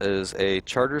hit is a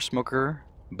Charter Smoker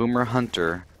Boomer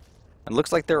Hunter It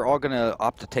looks like they're all going to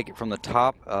opt to take it from the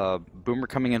top. Boomer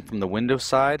coming in from the window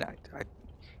side.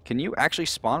 Can you actually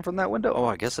spawn from that window? Oh,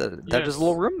 I guess that is a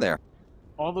little room there.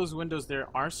 All those windows there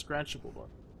are scratchable, but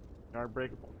they are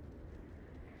breakable.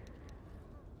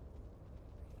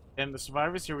 And the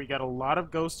survivors here, we got a lot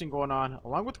of ghosting going on,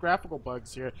 along with graphical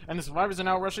bugs here. And the survivors are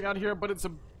now rushing out here, but it's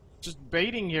just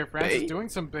baiting here. Francis doing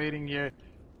some baiting here.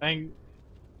 And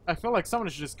I feel like someone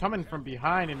should just come in from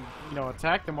behind and, you know,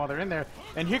 attack them while they're in there.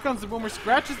 And here comes the Boomer,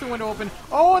 scratches the window open.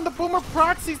 Oh, and the Boomer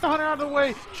proxies the Hunter out of the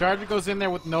way. Charger goes in there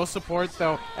with no support,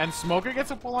 though. And Smoker gets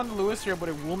a pull on Lewis here, but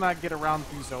it will not get around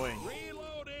through Zoe.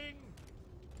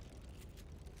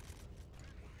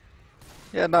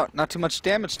 Yeah, not too much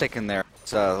damage taken there.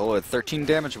 It's 13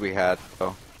 damage we had.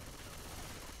 So.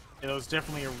 Yeah, it was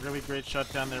definitely a really great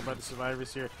shutdown there by the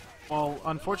survivors here. Well,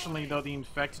 unfortunately, though, the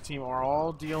infected team are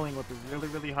all dealing with a really,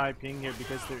 really high ping here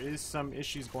because there is some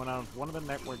issues going on with one of the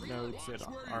network nodes that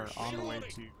are on the way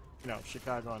to, you know,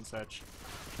 Chicago and such.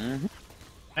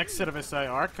 Next set of SI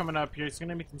are coming up here. It's going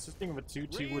to be consisting of a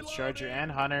 2-2 with Charger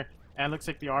and Hunter. And it looks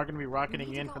like they are going to be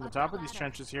rocketing in from the top of these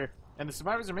trenches here. And the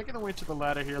survivors are making their way to the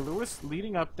ladder here. Lewis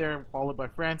leading up there, followed by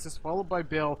Francis, followed by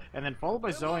Bill, and then followed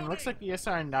by Zoe. And it looks like the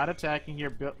SI are not attacking here.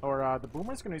 The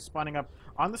Boomer's going to be spawning up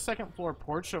on the second floor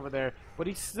porch over there. But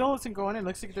he still isn't going in.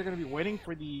 Looks like they're going to be waiting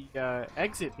for the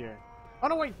exit here. Oh,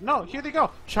 no, wait. No, here they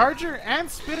go. Charger and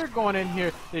Spitter going in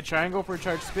here. They try and go for a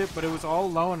charge spit, but it was all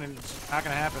alone, and it's not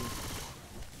going to happen.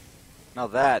 Now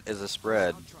that is a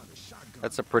spread.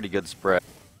 That's a pretty good spread.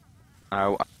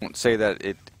 I won't say that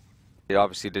it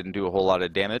obviously didn't do a whole lot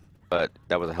of damage, but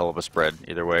that was a hell of a spread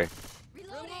either way.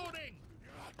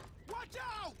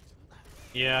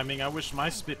 Yeah, I mean, I wish my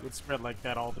spit would spread like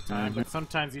that all the time, but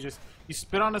sometimes you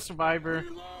spit on a survivor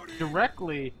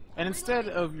directly, and instead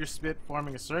of your spit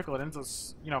forming a circle, it ends up,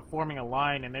 you know, forming a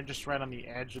line, and they're just right on the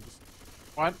edge of the...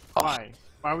 What? Why?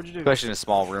 Why would you do that? Especially in a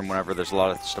small room whenever there's a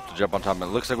lot of stuff to jump on top of. It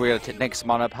looks like we got to tank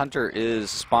spawn up. Hunter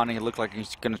is spawning. It looked like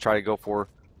he's going to try to go for...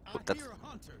 I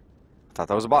thought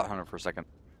that was a bot hunter for a second.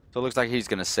 So it looks like he's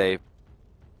going to save.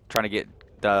 Trying to get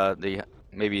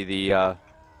maybe the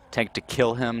tank to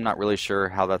kill him. Not really sure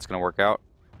how that's going to work out.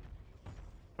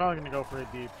 Probably going to go for a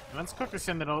deep. And let's quickly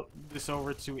send this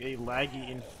over to a laggy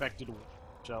infected,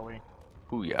 shall we?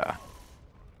 Ooh, yeah.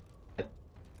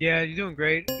 Yeah, you're doing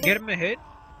great. Get him a hit.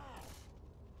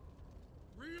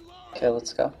 Okay,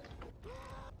 let's go.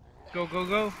 Go, go,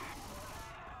 go.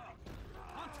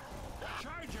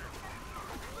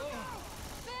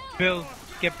 Bill,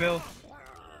 get Bill.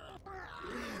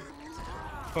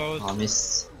 Pose. I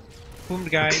missed. Boom the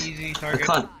guy, easy I target.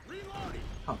 can't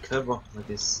curve off like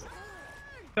this.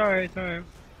 It's alright, it's alright.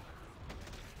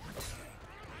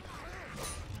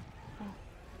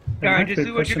 Alright, just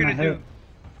do what you're gonna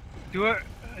do. Do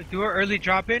a early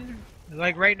drop in,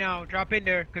 like right now. Drop in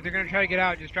there, cause they're gonna try to get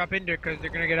out. Just drop in there, cause they're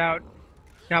gonna get out.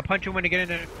 Now punch them when they get in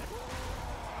there.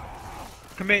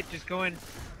 Commit, just go in.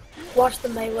 Watch the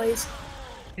melees.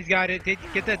 He's got it.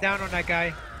 Get that down on that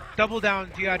guy. Double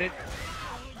down. You got it.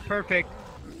 Perfect.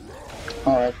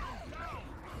 Alright.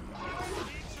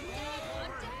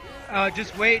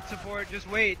 Just wait, support.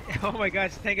 Just wait. Oh my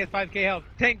gosh, Tank has 5k health.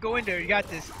 Tank, go in there. You got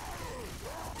this.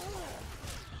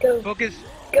 Go. Focus.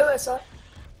 Go, SI.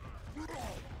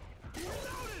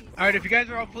 Alright, if you guys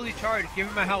are all fully charged, give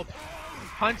him a help.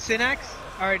 Hunt Synax.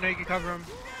 Alright, now you can cover him.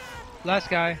 Last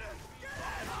guy.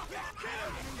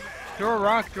 Throw a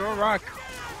rock. Throw a rock.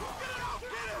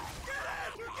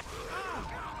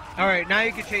 Alright, now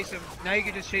you can chase him. Now you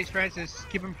can just chase Francis.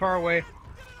 Keep him far away.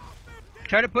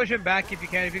 Try to push him back if you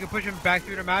can. If you can push him back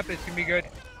through the map, it's gonna be good.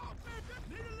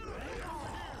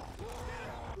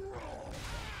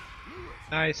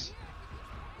 Nice.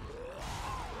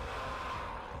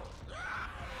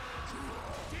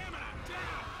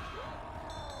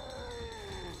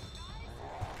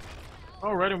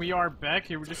 Alright, and we are back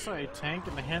here. We just saw a tank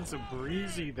in the hands of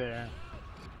Breezy there.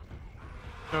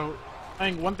 So, I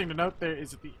think one thing to note there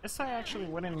is that the SI actually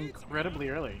went in incredibly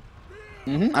early.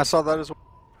 I saw that as well.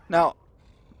 Now,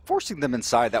 forcing them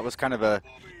inside, that was kind of a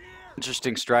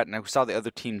interesting strat, and I saw the other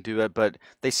team do it, but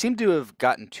they seem to have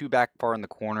gotten too back far in the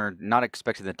corner, not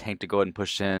expecting the tank to go ahead and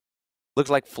push in. Looks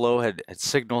like Flo had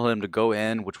signaled him to go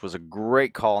in, which was a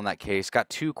great call in that case. Got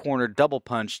two cornered, double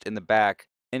punched in the back,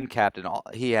 in captain.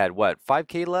 He had, what,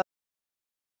 5k left?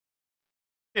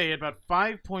 Yeah, he had about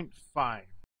 5.5.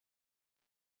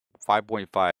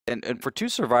 5.5. And for two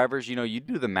survivors, you know, you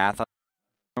do the math on it.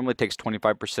 Normally takes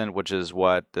 25%, which is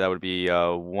what? That would be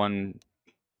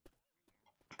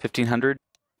 1,500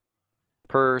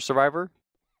 per survivor.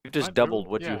 You've just doubled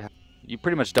what you have. You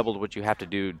pretty much doubled what you have to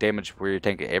do damage for your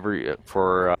tank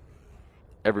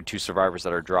every 2 survivors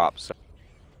that are dropped. So,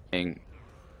 I mean,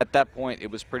 at that point,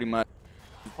 it was pretty much.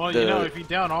 Well, you know, if you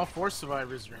down all 4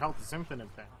 survivors, your health is infinite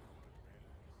then.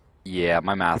 Yeah,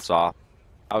 my math's off.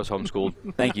 I was homeschooled.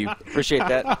 Thank you. Appreciate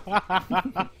that.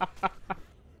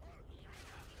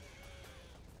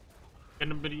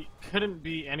 Couldn't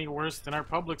be any worse than our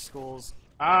public schools.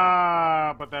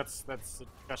 Ah, but that's a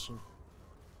discussion.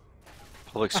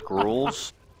 Public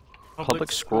scrolls?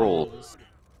 Public scrolls.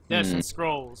 Yes, and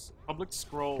scrolls. Public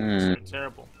scrolls are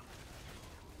terrible.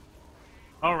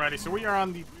 Alrighty, so we are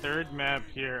on the 3rd map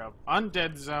here of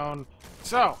Undead Zone.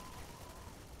 So,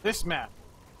 this map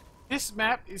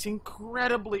is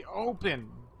incredibly open.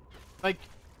 Like,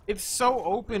 it's so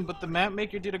open, but the map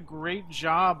maker did a great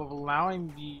job of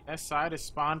allowing the SI to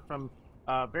spawn from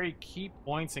very key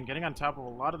points and getting on top of a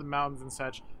lot of the mountains and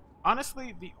such.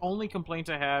 Honestly, the only complaint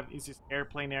I have is this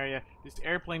airplane area. This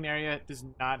airplane area does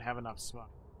not have enough spawn.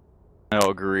 No,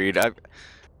 agreed.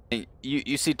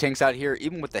 You see tanks out here,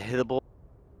 even with the hittable,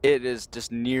 it is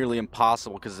just nearly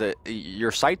impossible because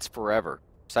your sight's forever.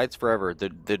 Sight's forever. The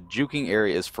juking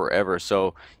area is forever.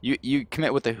 So you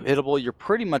commit with the hittable, you're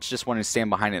pretty much just wanting to stand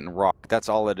behind it and rock. That's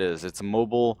all it is. It's a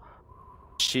mobile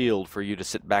shield for you to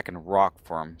sit back and rock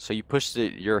from. So you push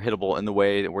your hittable in the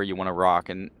way where you want to rock,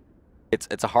 and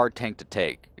it's a hard tank to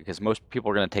take because most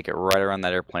people are going to take it right around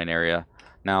that airplane area.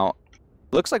 Now,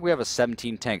 it looks like we have a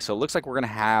 17 tank, so it looks like we're going to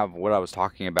have what I was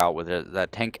talking about with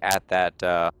that tank at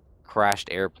that crashed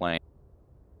airplane.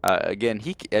 Again,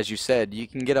 as you said, you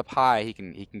can get up high. He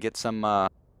can get some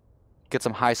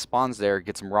high spawns there,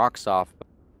 get some rocks off.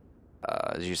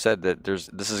 As you said, that this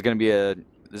is going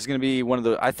to be one of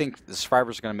the. I think the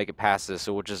survivors are going to make it past this,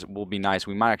 so will be nice.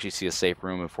 We might actually see a safe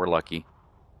room if we're lucky,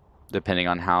 depending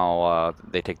on how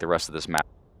they take the rest of this map.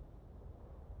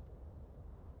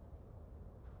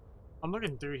 I'm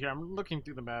looking through here. I'm looking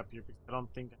through the map here because I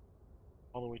don't think I'm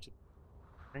all the way to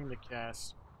bring the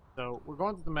cast. So we're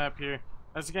going through the map here.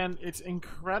 As again, it's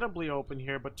incredibly open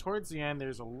here, but towards the end,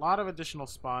 there's a lot of additional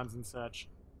spawns and such.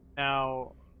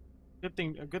 Now, a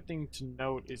good thing to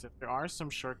note is that there are some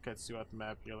shortcuts throughout the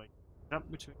map here, like jump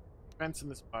between fence in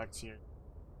this box here,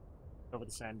 over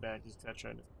the sandbags,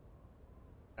 etc.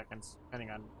 Seconds, depending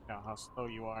on how slow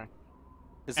you are.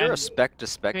 Is there a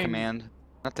spec-to-spec command?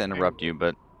 Not to interrupt you,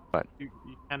 but you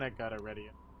kind of got it ready.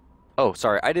 Oh,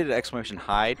 sorry. I did an exclamation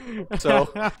hide,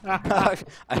 so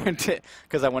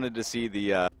because I wanted to see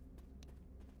the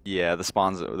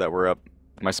spawns that were up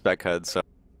my spec HUD. So,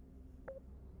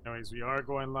 anyways, we are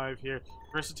going live here.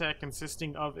 First attack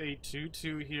consisting of a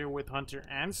 2-2 here with Hunter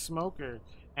and Smoker,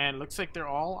 and looks like they're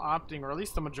all opting, or at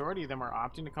least the majority of them are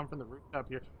opting to come from the rooftop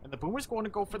here. And the Boomer's going to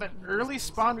go for that early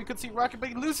spawn. We could see Rocket, but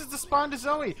he loses the spawn to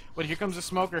Zoe. But here comes the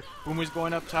Smoker. Boomer's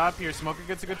going up top here. Smoker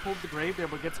gets a good pull to the grave there,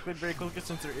 but gets split very quickly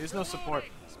since there is no support.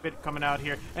 Spit coming out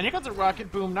here. And here comes a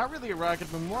Rocket Boom. Not really a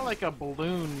Rocket Boom, more like a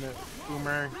balloon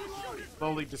Boomer.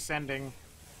 Slowly descending.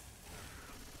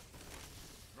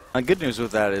 Good news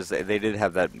with that is they did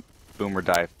have that Boomer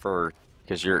die first.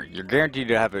 Because you're guaranteed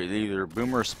to have either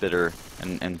Boomer or Spitter,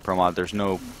 and pro mod there's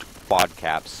no quad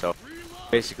caps, so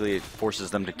basically it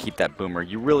forces them to keep that Boomer.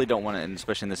 You really don't want to, and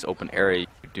especially in this open area,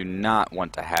 you do not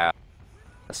want to have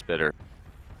a Spitter.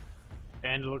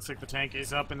 And it looks like the tank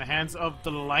is up in the hands of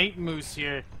the Light Moose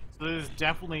here, so this is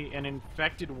definitely an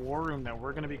infected war room that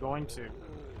we're going to be going to.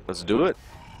 Let's do it.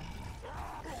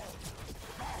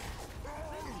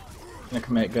 Gonna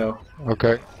commit, go.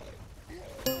 Okay.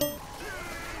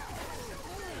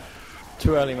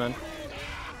 Too early, man.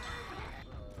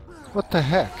 What the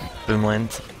heck?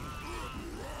 Boomland.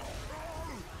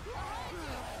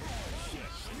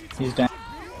 He's down.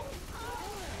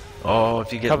 Oh,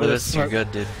 if you get Cover loose, you're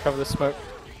good, dude. Cover the smoke.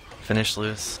 Finish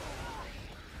loose.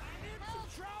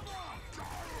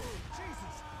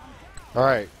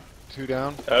 Alright, 2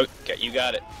 down. Okay, you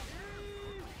got it.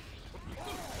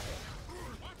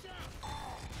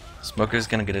 Smoker's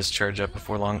gonna get his charge up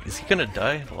before long. Is he gonna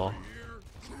die? Lol.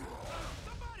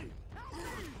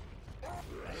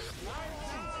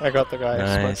 I got the guy.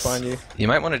 Nice. Smoke behind you. You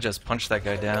might want to just punch that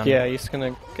guy down. Yeah, he's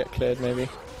gonna get cleared maybe.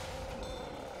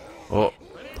 Oh,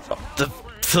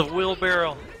 the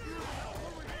wheelbarrow.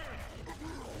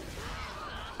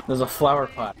 There's a flower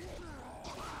pot.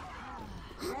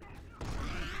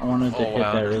 I wanted to hit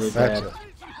wow. that really That's bad. it.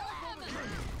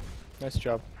 Nice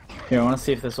job. Here, I want to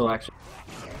see if this will actually.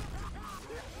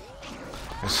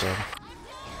 So,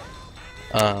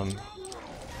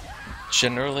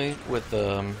 generally with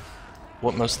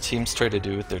what most teams try to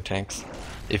do with their tanks,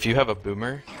 if you have a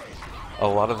boomer, a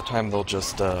lot of the time they'll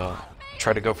just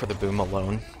try to go for the boom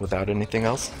alone without anything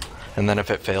else, and then if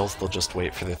it fails, they'll just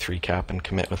wait for the 3 cap and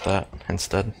commit with that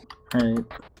instead. Alright.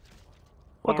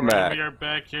 Welcome Alright, back. we are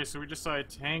back here. So we just saw a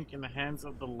tank in the hands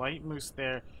of the light moose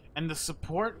there, and the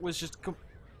support was just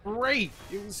great.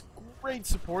 It was great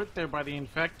support there by the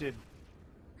infected.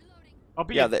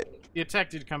 Albeit, Yeah, the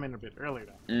attack did come in a bit earlier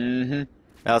though. Mm-hmm.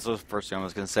 That's the first thing I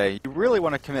was going to say. You really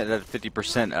want to commit at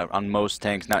 50% on most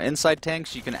tanks. Now, inside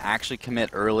tanks, you can actually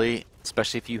commit early,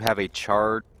 especially if you have a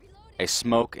charge, a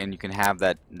smoke, and you can have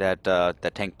that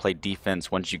tank play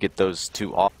defense once you get those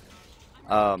two off.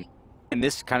 And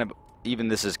this kind of, even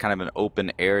this is kind of an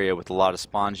open area with a lot of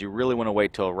spawns. You really want to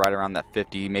wait till right around that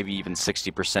 50, maybe even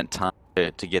 60% time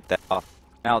to get that off.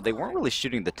 Now, they weren't really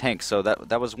shooting the tank, so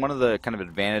that was one of the kind of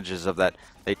advantages of that.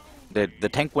 The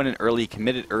tank went in early,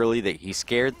 committed early, he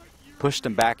scared, pushed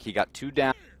him back, he got 2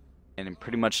 down, and then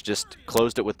pretty much just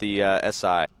closed it with the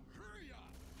SI.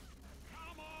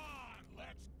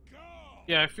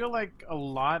 Yeah, I feel like a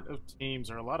lot of teams,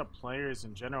 or a lot of players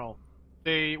in general,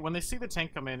 when they see the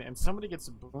tank come in and somebody gets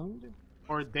boomed,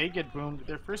 or they get boomed,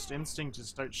 their first instinct is to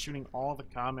start shooting all the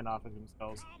common off of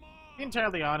themselves. To be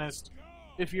entirely honest,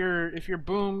 if you're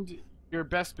boomed, your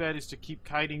best bet is to keep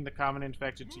kiting the common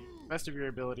infected to the best of your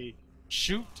ability.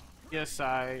 Shoot the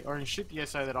SI, or shoot the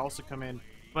SI that also come in.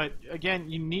 But again,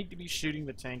 you need to be shooting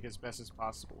the tank as best as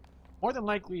possible. More than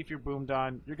likely, if you're boomed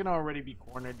on, you're going to already be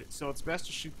cornered, so it's best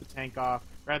to shoot the tank off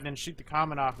rather than shoot the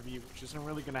common off of you, which isn't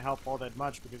really going to help all that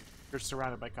much because you're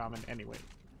surrounded by common anyway.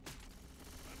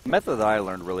 The method that I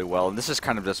learned really well, and this is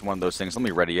kind of just one of those things. Let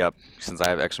me ready up since I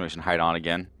have exclamation height on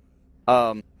again.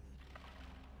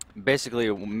 Basically,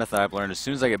 a method I've learned: as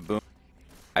soon as I get boomed,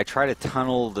 I try to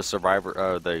tunnel the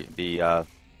survivor, the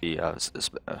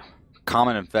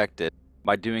common infected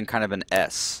by doing kind of an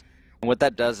S. And what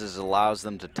that does is allows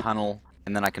them to tunnel,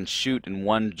 and then I can shoot in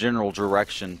one general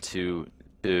direction to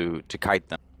kite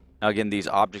them. Now again, these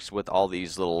objects with all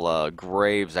these little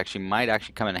graves might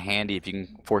actually come in handy if you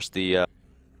can force the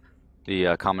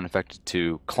common infected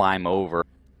to climb over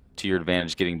to your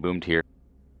advantage, getting boomed here.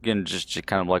 Again, just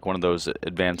kind of like one of those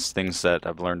advanced things that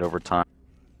I've learned over time.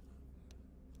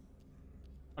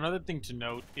 Another thing to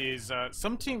note is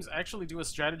some teams actually do a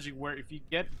strategy where if you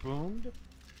get boomed,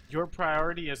 your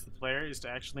priority as the player is to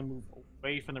actually move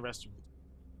away from the rest of the team.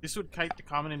 This would kite the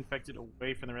common infected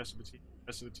away from the rest of the team. The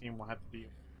rest of the team will have to be,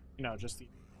 just the...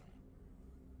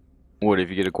 What if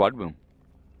you get a quad boom?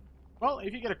 Well,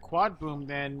 if you get a quad boom,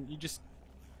 then you just,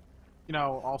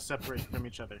 all separate from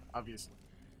each other, obviously.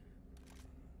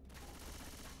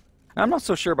 I'm not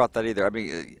so sure about that either. I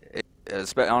mean,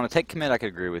 on a take commit, I could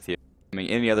agree with you. I mean,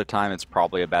 any other time, it's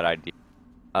probably a bad idea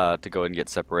to go and get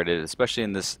separated, especially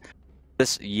in this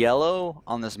yellow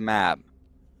on this map.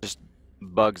 Just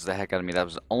bugs the heck out of me. That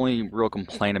was the only real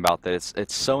complaint about that.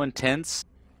 It's so intense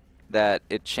that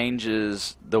it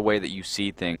changes the way that you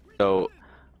see things. So,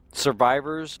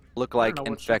 survivors look like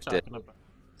infected.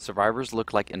 Survivors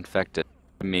look like infected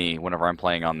to me whenever I'm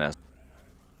playing on this.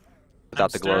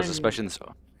 Without the glows, especially in this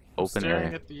open area. I'm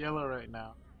staring at the yellow right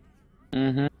now.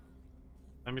 Mm-hmm.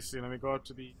 Let me see. Let me go up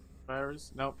to the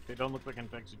survivors. Nope, they don't look like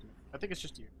infected. I think it's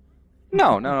just you.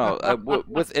 No.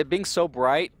 With it being so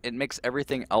bright, it makes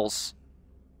everything else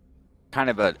kind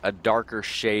of a darker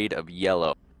shade of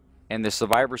yellow. And the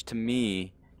survivors, to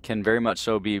me, can very much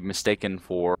so be mistaken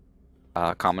for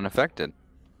common infected.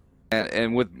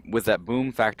 And with that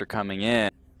boom factor coming in,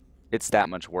 it's that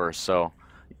much worse. So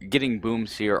getting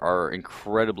booms here are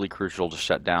incredibly crucial to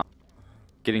shut down.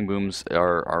 Getting booms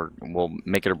will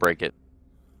make it or break it.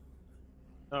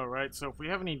 Alright, so if we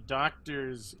have any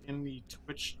doctors in the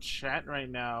Twitch chat right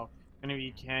now, any of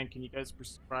you can you guys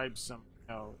prescribe some,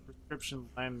 prescription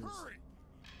lens?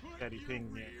 Anything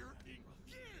here?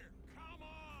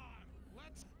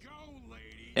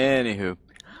 Anywho,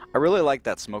 I really like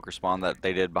that smoker spawn that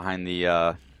they did behind the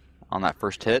on that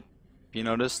first hit, if you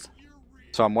noticed.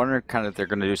 So I'm wondering kind of if they're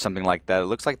going to do something like that. It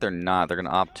looks like they're not. They're going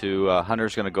to opt to,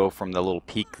 Hunter's going to go from the little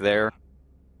peak there,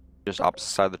 just opposite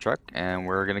side of the truck, and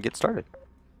we're going to get started.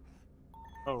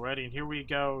 Alrighty, and here we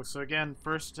go. So again,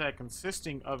 first attack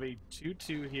consisting of a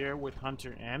 2-2 here with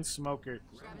Hunter and Smoker.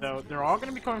 So they're all going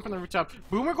to be coming from the rooftop.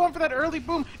 Boomer going for that early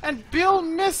boom, and Bill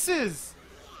misses!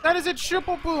 That is a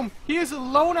triple boom. He is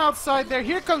alone outside there.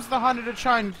 Here comes the Hunter to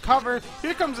try and cover.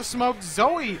 Here comes the smoke.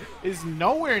 Zoe is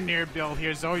nowhere near Bill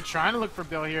here. Zoe trying to look for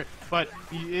Bill here, but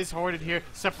he is hoarded here.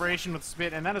 Separation with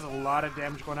Spit, and that is a lot of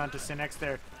damage going on to Synex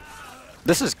there.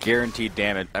 This is guaranteed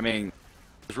damage. I mean,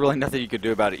 there's really nothing you could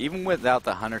do about it. Even without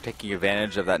the Hunter taking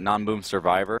advantage of that non-boom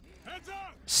survivor,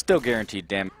 still guaranteed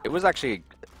damage. It was actually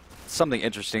something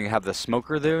interesting to have the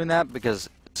Smoker doing that because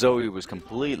Zoe was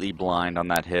completely blind on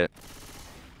that hit.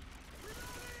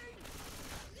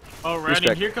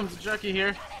 Alrighty, here comes the Jockey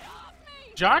here.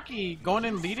 Jockey going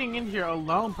in, leading in here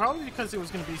alone, probably because it was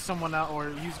going to be someone else, or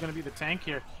he was going to be the tank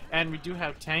here. And we do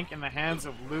have tank in the hands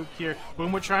of Luke here.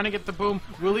 Boom, we're trying to get the boom.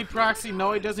 Willie Proxy,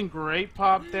 no, he doesn't. Great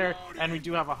pop there. And we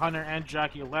do have a hunter and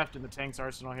jockey left in the tank's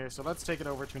arsenal here. So let's take it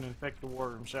over to an infected war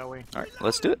room, shall we? All right,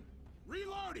 let's do it.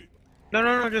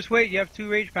 No, just wait. You have 2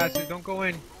 rage passes. Don't go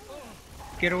in.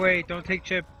 Get away. Don't take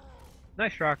chip.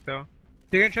 Nice rock, though.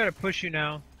 They're going to try to push you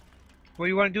now. What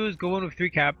you want to do is go in with 3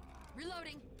 cap.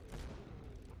 Reloading.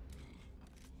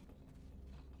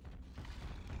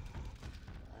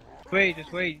 Wait,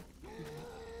 just wait.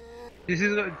 This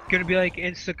is gonna be like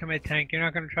insta commit tank. You're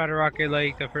not gonna try to rock it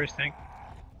like the first tank.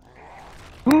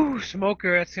 Whew,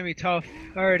 smoker, that's gonna be tough.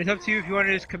 Alright, it's up to you if you want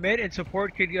to just commit and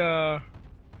support could go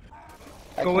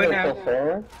in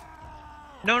after.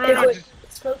 No, just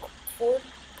Smoke forward.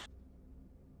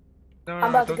 no, I'm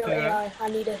about to don't go do that. AI. I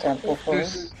need it.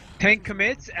 Just tank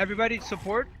commits, everybody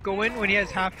support, go in when he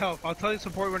has half health. I'll tell you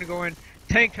support when to go in.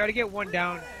 Tank, try to get 1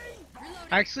 down.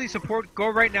 Actually, support, go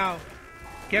right now.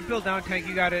 Get Bill down, tank,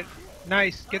 you got it.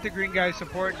 Nice, get the green guy,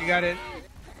 support, you got it.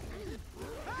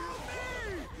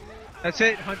 That's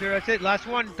it, Hunter, that's it. Last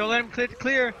one, don't let him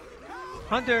clear.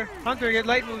 Hunter, get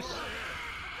light moose.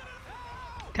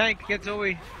 Tank, get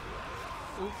Zoe.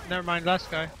 Oop, never mind,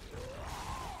 last guy.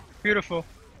 Beautiful.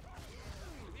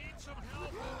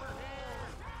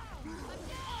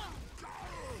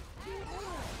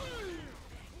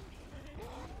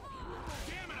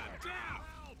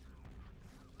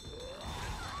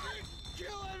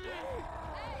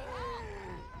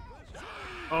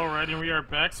 Alright, and we are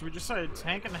back. So we just saw a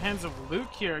tank in the hands of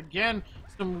Luke here. Again,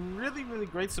 some really, really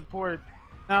great support.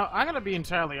 Now, I'm going to be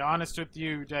entirely honest with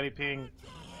you, Daddy Ping.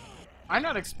 I'm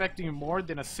not expecting more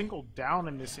than a single down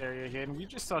in this area here, and we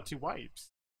just saw 2 wipes.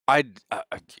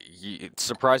 It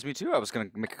surprised me too. I was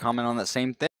going to make a comment on that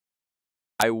same thing.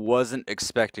 I wasn't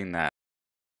expecting that.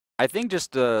 I think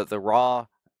just the raw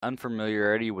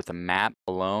unfamiliarity with the map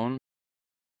alone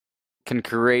can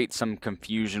create some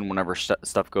confusion whenever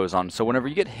stuff goes on. So whenever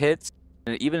you get hits,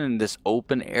 and even in this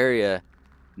open area,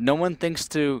 no one thinks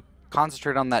to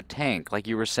concentrate on that tank, like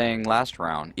you were saying last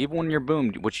round. Even when you're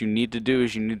boomed, what you need to do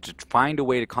is you need to find a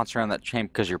way to concentrate on that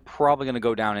tank because you're probably going to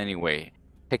go down anyway,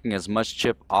 taking as much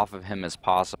chip off of him as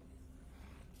possible.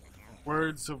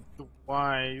 Words of the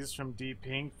wise from D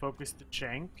Ping, focus the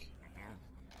chank.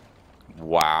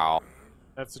 Wow.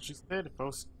 That's what you said,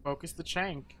 focus the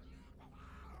chank.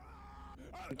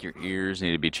 I think your ears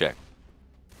need to be checked.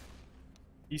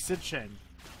 He said Cheng.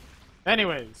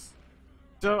 Anyways,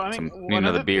 so I think Need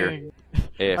another beer.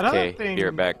 AFK,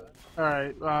 beer back.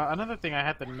 Alright, another thing I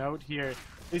had to note here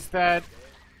is that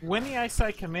when the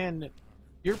SI come in,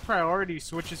 your priority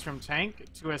switches from tank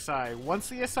to SI. Once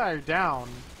the SI are down,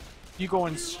 you go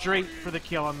in straight for the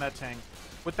kill on that tank.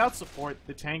 Without support,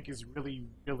 the tank is really,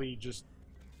 really just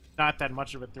not that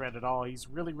much of a threat at all. He's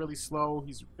really, really slow.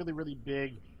 He's really, really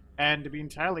big. And to be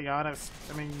entirely honest,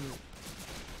 I mean,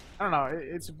 I don't know,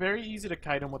 it's very easy to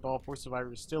kite him with all 4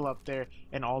 survivors still up there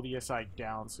and all the SI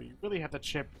down. So you really have to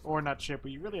chip, or not chip,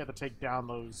 but you really have to take down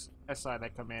those SI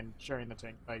that come in during the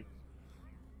tank fight.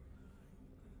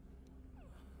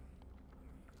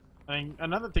 I think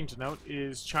another thing to note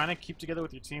is trying to keep together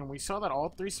with your team. We saw that all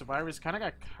 3 survivors kind of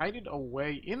got kited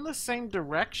away in the same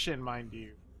direction, mind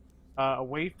you.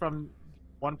 Away from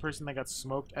one person that got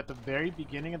smoked at the very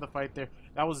beginning of the fight there.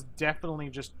 That was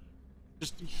definitely just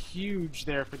huge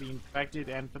there for the infected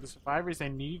and for the survivors. They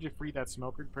needed to free that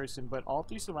smokered person, but all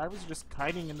 3 survivors are just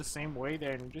kiting in the same way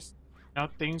there, and just, you know,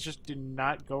 things just did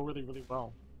not go really, really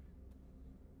well.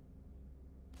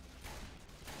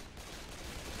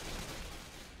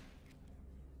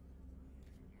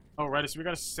 Alright, so we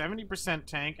got a 70%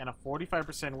 tank and a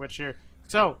 45% witch here.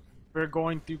 So, we're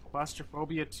going through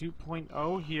Claustrophobia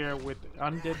 2.0 here with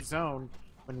Undead Zone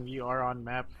when we are on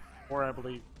map 4, I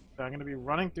believe. So I'm going to be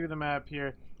running through the map here.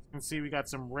 You can see we got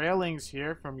some railings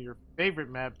here from your favorite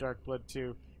map, Dark Blood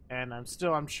 2. And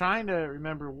I'm trying to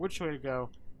remember which way to go.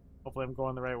 Hopefully I'm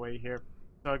going the right way here.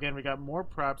 So again, we got more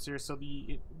props here. So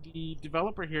the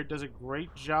developer here does a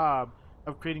great job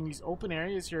of creating these open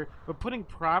areas here, but putting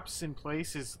props in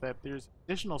places that there's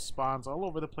additional spawns all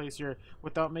over the place here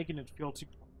without making it feel too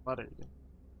cluttered.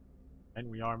 And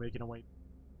we are making our way.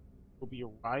 We'll be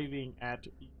arriving at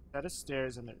a set of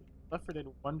stairs, and Left 4 Dead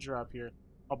 1 drop here.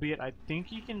 Albeit, I think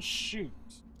he can shoot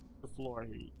the floor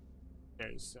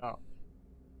here. So,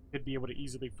 could be able to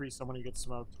easily free someone who gets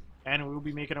smoked. And we'll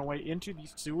be making our way into the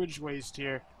sewage waste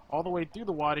here, all the way through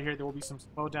the water here. There will be some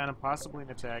slowdown and possibly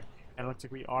an attack. And it looks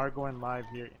like we are going live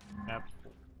here in map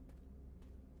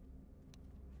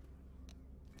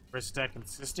 4. First deck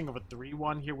consisting of a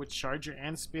 3-1 here with Charger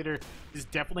and Spitter. There's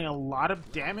definitely a lot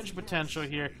of damage potential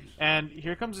here. And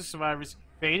here comes the survivors.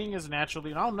 Baiting is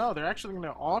naturally, and oh no, they're actually going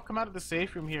to all come out of the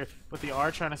safe room here, but they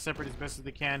are trying to separate as best as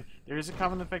they can. There is a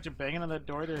common infected banging on that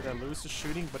door there that Lewis is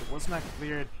shooting, but it was not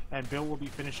cleared, and Bill will be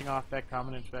finishing off that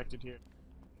common infected here.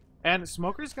 And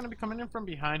Smoker's going to be coming in from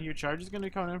behind here. Charger's going to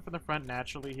be coming in from the front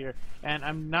naturally here. And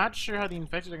I'm not sure how the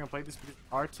infected are going to play this because they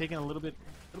are taking a little bit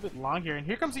long here. And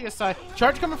here comes the SI.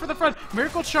 Charge coming for the front.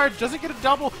 Miracle Charge doesn't get a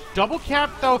double. Double cap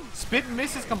though. Spit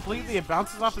misses completely. It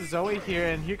bounces off of Zoe here.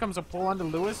 And here comes a pull onto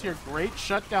Lewis here. Great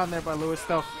shutdown there by Lewis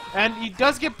though. And he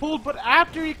does get pulled, but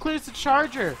after he clears the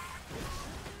Charger.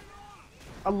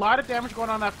 A lot of damage going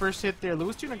on that first hit there.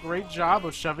 Lewis doing a great job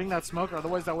of shoving that Smoker,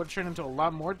 otherwise that would turn into a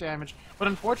lot more damage. But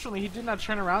unfortunately, he did not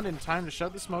turn around in time to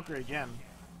shove the Smoker again.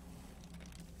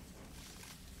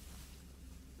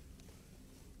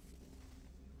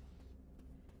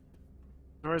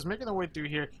 So as making their way through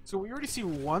here, so we already see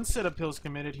one set of pills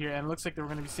committed here, and it looks like we're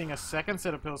going to be seeing a second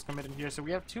set of pills committed here. So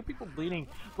we have 2 people bleeding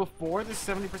before this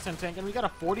 70% tank, and we got a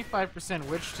 45%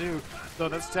 witch too. So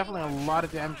that's definitely a lot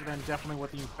of damage, and definitely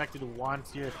what the infected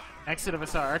wants here. Next set of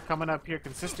SR coming up here,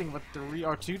 consisting of a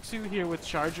 2-2 here with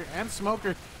Charger and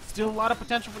Smoker. Still a lot of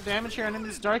potential for damage here, and in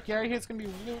this dark area here, it's going to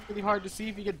be really, really hard to see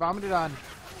if you get vomited on.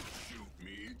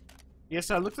 Yes,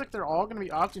 so it looks like they're all going to be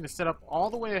opting to set up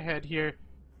all the way ahead here.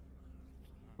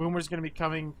 Boomer's going to be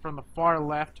coming from the far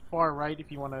left, far right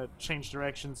if you want to change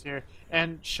directions here.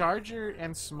 And Charger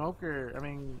and Smoker, I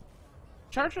mean,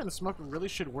 Charger and the Smoker really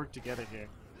should work together here.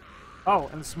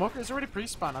 Oh, and the Smoker is already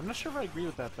pre-spawned. I'm not sure if I agree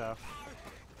with that, though.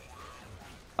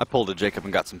 I pulled a Jacob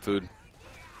and got some food.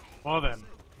 Well then.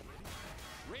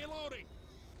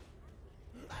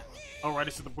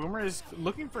 Alrighty, so the Boomer is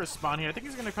looking for a spawn here. I think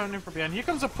he's going to come in from behind. Here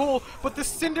comes a pull, but the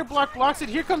Cinder Block blocks it.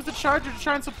 Here comes the Charger to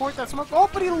try and support that Smoke. Oh,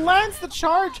 but he lands the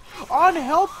charge on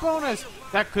health bonus.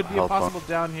 That could be a possible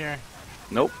down here.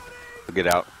 Nope. Get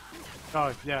out.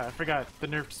 Oh, yeah, I forgot. The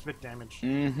nerfed spit damage.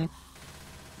 Mm-hmm.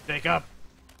 Take up.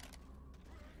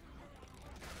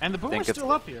 And the Boomer's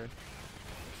still up here.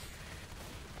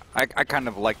 I kind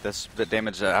of like this spit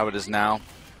damage how it is now.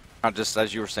 Not just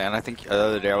as you were saying. I think the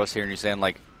other day I was hearing you saying,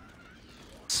 like,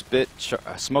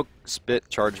 smoke, spit,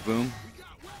 charge, boom.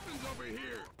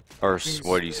 Or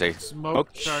what do you say?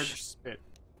 Smoke, charge, spit.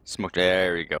 Smoke,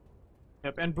 there you go.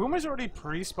 Yep, and Boomer's already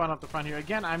pre-spawn up the front here.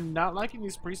 Again, I'm not liking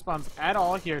these pre-spawns at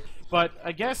all here, but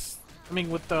I guess, I mean,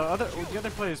 with the other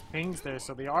players' pings there,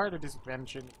 so they are at a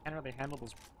disadvantage and they can't really handle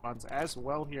those spawns as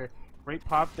well here. Great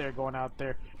pop there going out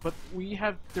there, but we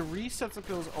have 3 sets of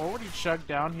pills already chugged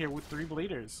down here with 3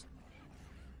 bleeders.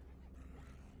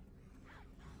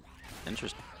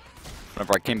 Interesting.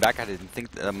 Whenever I came back, I didn't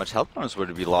think that much health bonus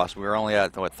would be lost. We were only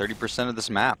at, what, 30% of this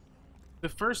map? The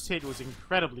first hit was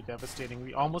incredibly devastating.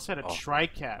 We almost had a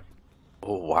tri-cap.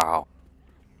 Oh, wow.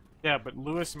 Yeah, but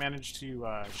Lewis managed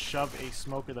to shove a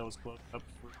Smoker that was close up.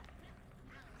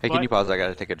 Hey, can you pause? I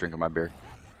gotta take a drink of my beer.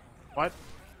 What?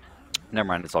 Never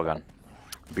mind, it's all gone.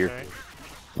 Beer.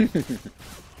 Okay.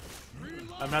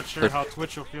 I'm not sure how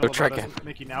Twitch will feel about us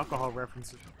making alcohol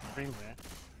references in the stream there.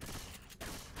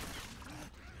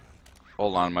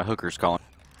 Hold on, my hooker's calling.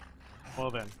 Well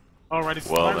then. Alrighty, so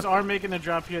survivors are making a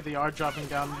drop here. They are dropping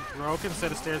down broken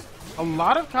set of stairs. A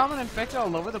lot of common infected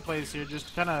all over the place here,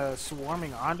 just kind of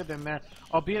swarming onto them there.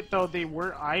 Albeit though they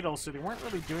were idle, so they weren't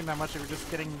really doing that much. They were just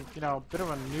getting, you know, a bit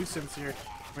of a nuisance here.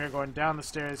 We're going down the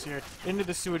stairs here into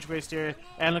the sewage-based area,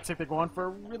 and looks like they're going for a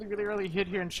really, really early hit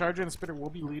here. And Charger and Spitter will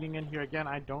be leading in here again.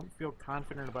 I don't feel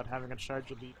confident about having a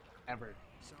Charger lead ever.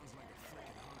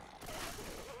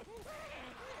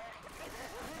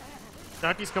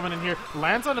 Jockey's coming in here,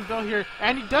 lands on the bill here,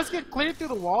 and he does get cleared through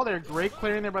the wall there. Great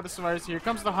clearing there by the survivors. Here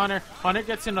comes the Hunter. Hunter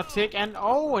gets in a tick, and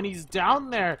oh, and he's down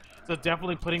there. So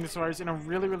definitely putting the survivors in a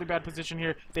really, really bad position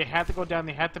here. They had to go down.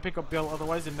 They had to pick up Bill.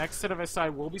 Otherwise, the next set of SI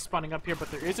will be spawning up here,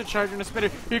 but there is a Charger and a Spitter.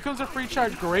 Here comes a free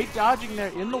charge. Great dodging there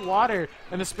in the water,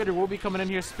 and the Spitter will be coming in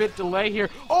here. Spit delay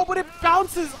here. Oh, but it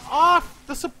bounces off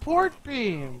the support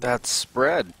beam. That's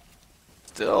spread.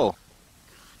 Still.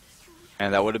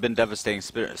 And that would have been devastating.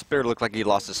 Spirit looked like he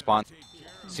lost his spawn.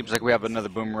 Seems like we have another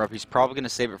Boomer up. He's probably going to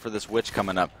save it for this Witch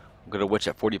coming up. I'm going to Witch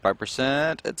at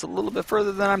 45%. It's a little bit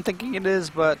further than I'm thinking it is,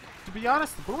 but... To be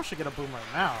honest, the Boomer should get a Boom right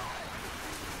now.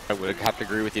 I would have to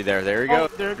agree with you there. There you go.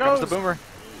 There it goes. Comes the Boomer.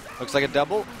 Looks like a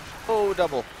double. Oh,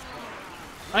 double.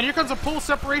 And here comes a pull,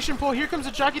 separation pull. Here comes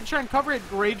a Jockey to try and cover it.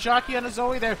 Great Jockey on a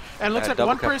Zoe there. And looks like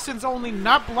one person's only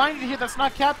not blinded here. That's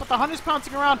not capped, but the Hunter's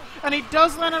pouncing around. And he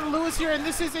does land on Lewis here, and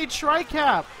this is a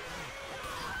tri-cap.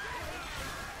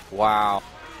 Wow.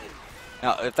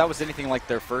 Now, if that was anything like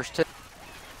their first hit,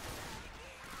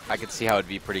 I could see how it'd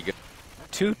be pretty good.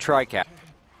 2 tri-cap.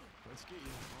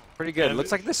 Pretty good.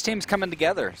 Looks like this team's coming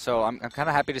together, so I'm kind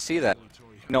of happy to see that.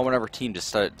 You know, whenever team just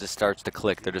starts to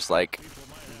click, they're just like,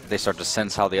 they start to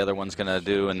sense how the other one's gonna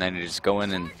do, and then you just go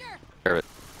in and share it.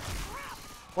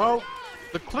 Well,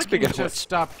 the clicking just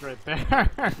stopped right there.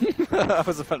 I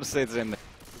was about to say the same thing.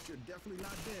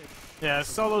 Yeah,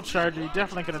 solo charger, you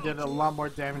definitely could have did a lot more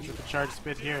damage with the charge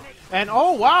spit here. And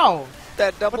oh wow!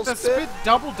 That double but the spit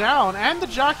double down, and the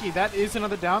jockey, that is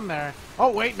another down there.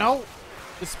 Oh wait, no!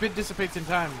 The spit dissipates in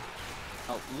time.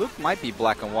 Oh, Luke might be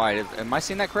black and white. Am I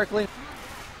seeing that correctly?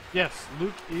 Yes,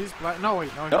 Luke is black. No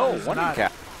wait, no, no, he's one not.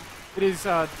 cap. It is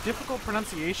difficult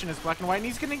pronunciation is black and white, and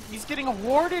he's getting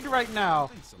awarded right now.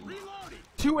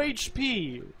 2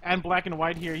 HP and black and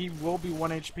white here. He will be 1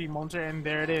 HP momentarily, and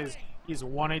there it is. He's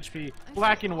 1 HP,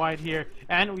 black and white here,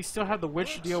 and we still have the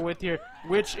witch to deal with here.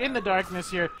 Witch in the darkness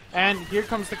here, and here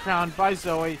comes the crown by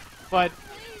Zoe, but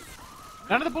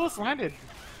none of the bullets landed.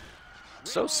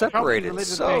 So separated,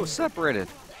 so separated.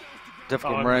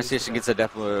 Difficult pronunciation gets a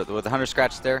death with the hunter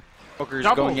scratch there. Poker's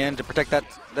going in to protect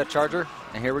that charger,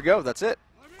 and here we go. That's it.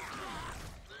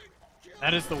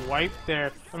 That is the wipe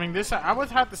there. I mean, this I would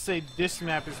have to say this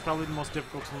map is probably the most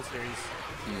difficult in the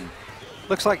series.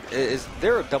 Looks like is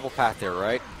there a double path there,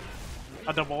 right?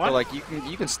 A double what? So like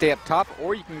you can stay up top,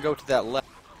 or you can go to that left.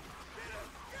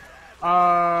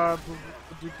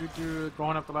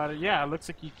 Going up the ladder. Yeah, it looks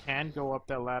like you can go up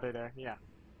that ladder there. Yeah.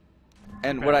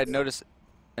 And what I'd noticed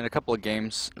in a couple of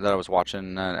games that I was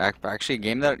watching, actually a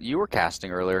game that you were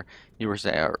casting earlier, you were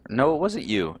saying, no, it wasn't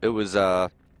you. It was oh,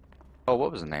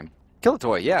 what was the name?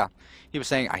 Killatoy. Yeah. He was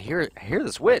saying, I hear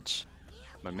this witch,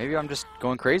 but maybe I'm just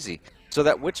going crazy. So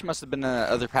that witch must have been the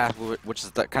other path, which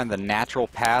is the kind of the natural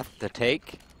path to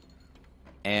take,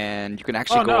 and you can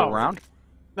actually go around.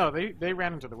 No, they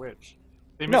ran into the witch.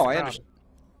 They no, I understand.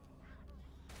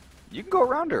 You can go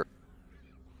around her.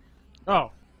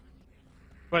 Oh.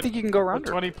 But I think you can go around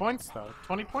her. 20 points though.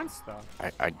 20 points though.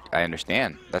 I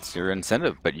understand. That's your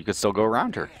incentive, but you could still go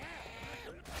around her.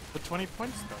 But 20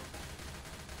 points though.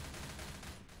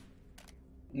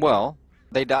 Well,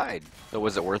 they died. So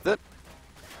was it worth it?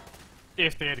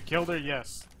 If they had killed her,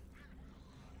 yes.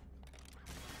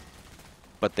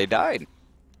 But they died.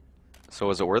 So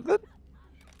was it worth it?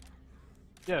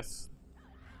 Yes.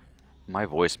 My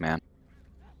voice, man.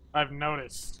 I've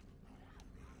noticed.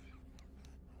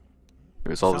 It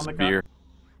was all this beer.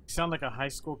 You sound like a high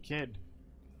school kid.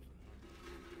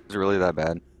 Is it really that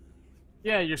bad?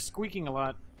 Yeah, you're squeaking a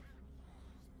lot.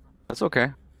 That's okay.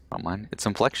 I don't mind. It's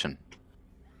inflection.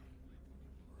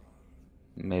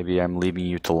 Maybe I'm leaving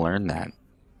you to learn that.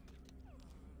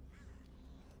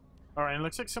 Alright, it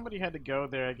looks like somebody had to go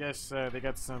there. I guess they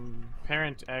got some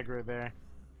parent aggro there.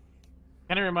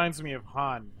 Kinda reminds me of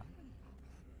Han.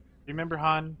 You remember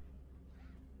Han?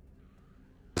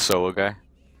 The solo guy?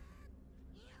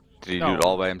 Did he do it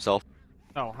all by himself?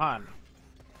 No, Han.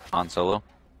 Han Solo?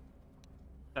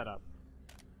 Shut up.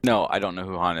 No, I don't know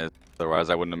who Han is. Otherwise,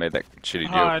 I wouldn't have made that shitty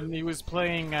joke. Han, he was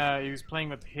playing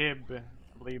with Hib, I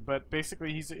believe. But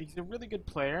basically, he's a really good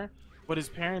player. But his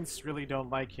parents really don't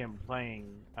like him playing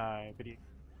video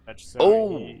games.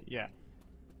 So yeah.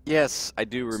 Yes, I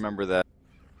do remember that.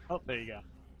 Oh, there you go.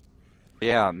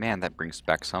 Yeah, man, that brings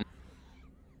back some.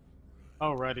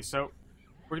 Alrighty, so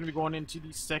we're gonna be going into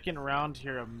the second round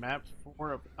here of map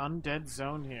 4 of Undead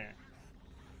Zone here.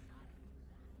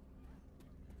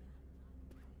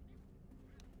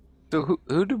 So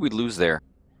who did we lose there?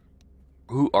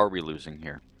 Who are we losing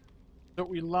here? So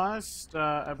we lost,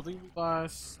 I believe we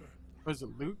lost, was it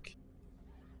Luke?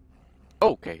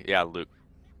 Okay, yeah, Luke.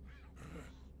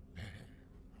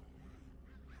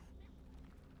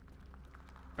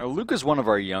 Now, Luke is one of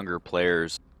our younger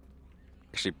players.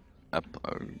 Actually,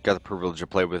 got the privilege to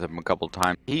play with him a couple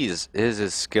times. His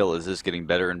skill is just getting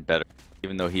better and better,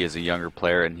 even though he is a younger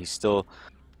player, and he's still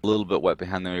a little bit wet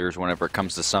behind the ears whenever it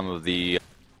comes to some of the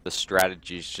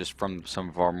strategies just from some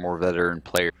of our more veteran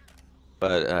players.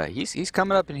 But he's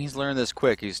coming up and he's learned this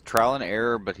quick. He's trial and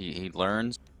error, but he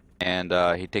learns, and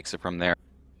he takes it from there.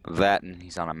 That, and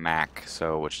he's on a Mac,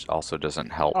 so which also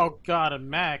doesn't help. Oh God, a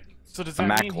Mac. So does that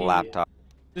Mac mean laptop?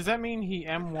 Does that mean he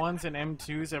M1s and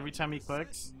M2s every time he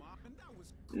clicks?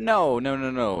 No.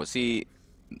 See,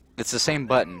 it's the same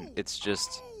button. It's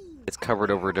just it's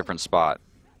covered over a different spot.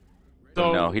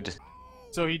 So no, he just.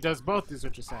 So he does both, is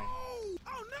what you're saying?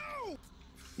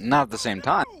 Not at the same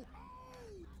time.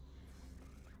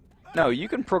 No, you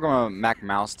can program a Mac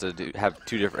mouse to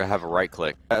have a right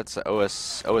click. That's an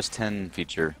OS 10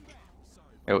 feature.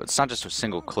 It's not just a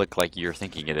single click like you're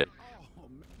thinking it is.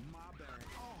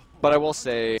 But I will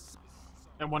say,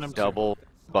 M1, M2. double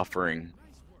buffering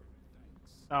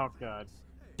Oh god.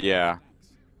 Yeah.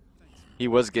 He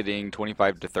was getting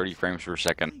 25 to 30 frames per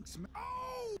second.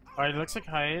 Alright, it looks like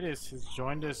Hiatus has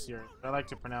joined us here. I like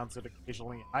to pronounce it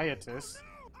occasionally Hiatus.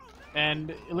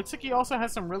 And it looks like he also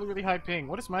has some really, really high ping.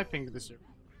 What is my ping this year?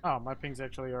 Oh, my ping's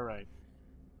actually alright.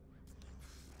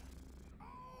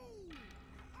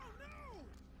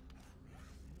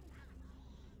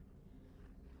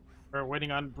 We're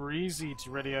waiting on Breezy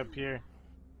to ready up here.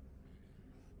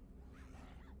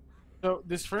 So,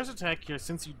 this first attack here,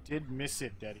 since you did miss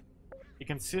it, Daddy, it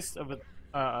consists of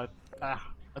a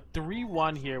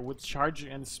 3-1 here with Charger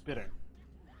and Spitter.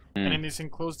 And in this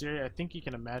enclosed area, I think you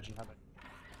can imagine how that...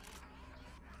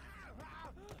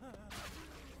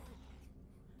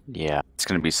 Yeah, it's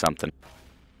gonna be something.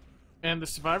 And the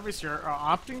survivors here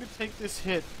are opting to take this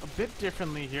hit a bit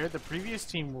differently here. The previous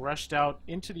team rushed out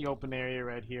into the open area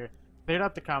right here, cleared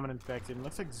out the common infected, and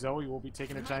looks like Zoe will be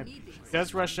taking her time.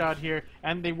 Does rush out here,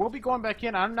 and they will be going back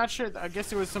in. I'm not sure. I guess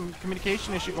there was some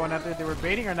communication issue going out there. They were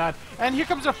baiting or not. And here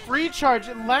comes a free charge.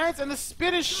 It lands, and the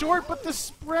spit is short, but the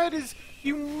spread is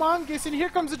humongous. And here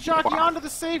comes a jockey onto the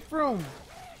safe room.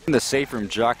 The safe room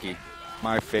jockey,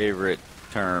 my favorite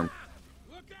term.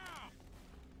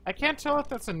 I can't tell if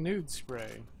that's a nude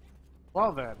spray.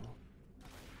 Well then.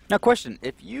 Now, question: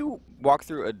 if you walk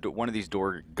through one of these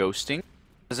doors ghosting,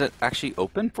 does it actually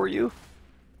open for you?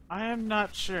 I am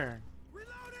not sure.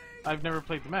 I've never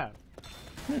played the map.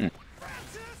 I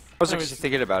was actually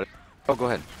thinking about it. Oh, go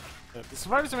ahead. The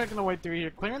survivors are making their way through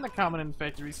here, clearing the common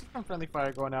infected. We see some friendly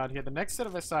fire going out here. The next set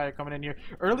of SI are coming in here.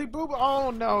 Early boom.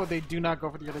 Oh no, they do not go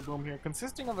for the early boom here.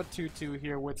 Consisting of a 2-2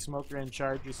 here with Smoker and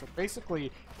Charger. So basically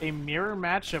a mirror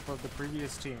matchup of the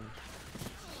previous team.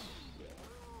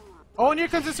 Oh, and here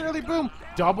comes this early boom.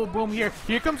 Double boom here.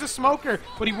 Here comes a Smoker,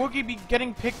 but he will be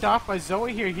getting picked off by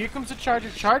Zoe here. Here comes the Charger.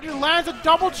 Charger lands a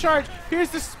double charge. Here's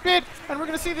the spit, and we're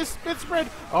going to see this spit spread.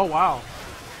 Oh, wow.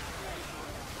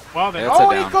 Well, then.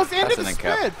 Oh, he goes into the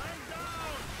spit.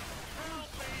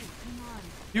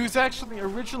 He was actually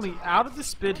originally out of the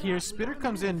spit here. Spitter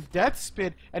comes in, death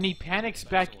spit, and he panics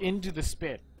back into the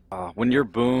spit. When you're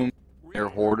boom, you're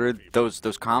hoarded, those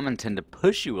common tend to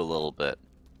push you a little bit.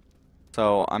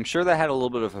 So I'm sure that had a little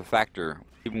bit of a factor,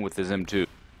 even with his M2.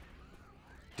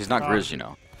 He's not Grizz, you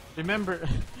know. Remember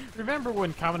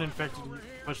when common infected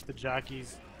pushed the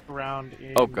jockeys around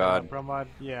in Pro Mod?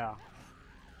 Yeah.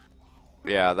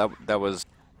 Yeah, that was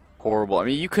horrible. I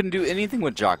mean, you couldn't do anything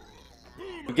with jockey.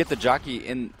 You get the jockey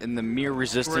in the mere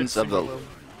resistance of the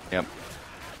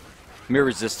mere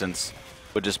resistance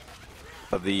would just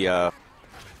of the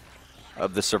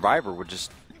survivor would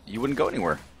just you wouldn't go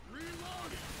anywhere.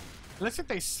 Looks like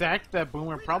they sacked that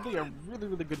boomer. Probably a really,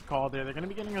 really good call there. They're going to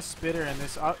be getting a spitter, and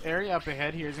this area up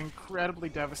ahead here is incredibly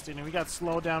devastating. We got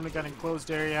slowdown, we got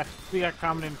enclosed area, we got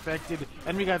common infected,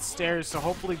 and we got stairs, so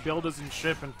hopefully Bill doesn't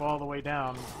trip and fall all the way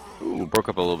down. Ooh, broke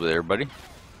up a little bit there, buddy.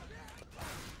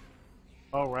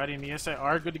 Alrighty, and the SI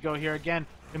are good to go here again.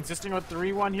 Consisting of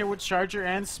 3-1 here with Charger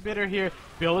and Spitter here.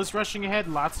 Bill is rushing ahead.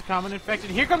 Lots of common infected.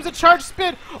 Here comes a charge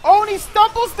spit. Oh, and he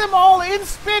stumbles them all in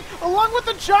spit along with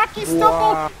the jockey stumble.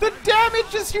 Wow. The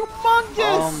damage is humongous.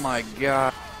 Oh my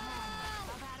god.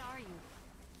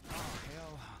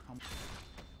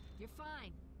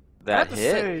 That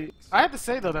hit. I have to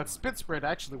say though, that spit spread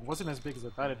actually wasn't as big as I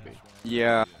thought it'd be.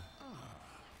 Yeah.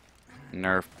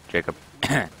 Nerf, Jacob.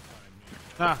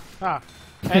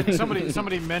 And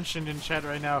somebody mentioned in chat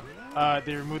right now,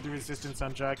 they removed the resistance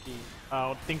on jockey.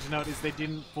 Thing to note is they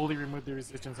didn't fully remove the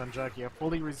resistance on jockey. A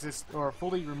fully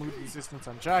removed resistance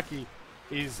on jockey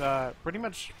is pretty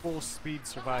much full speed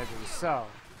survivors. So.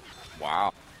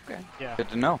 Wow. Okay. Yeah. Good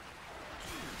to know.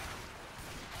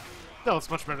 Still, it's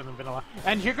much better than vanilla.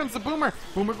 And here comes the boomer.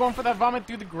 Boomer going for that vomit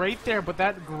through the grate there, but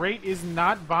that grate is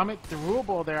not vomit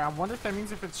throughable there. I wonder if that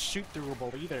means if it's shoot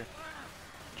throughable either.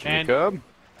 Jacob.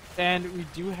 And we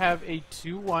do have a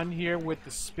 2-1 here with the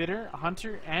Spitter,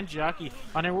 Hunter, and Jockey.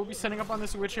 Hunter will be setting up on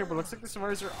this witch here, but looks like the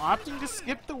survivors are opting to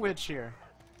skip the witch here.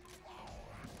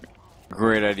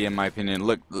 Great idea, in my opinion.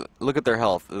 Look at their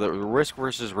health. The risk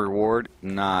versus reward,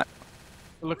 not.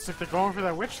 It looks like they're going for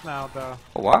that witch now, though.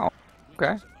 Oh, wow.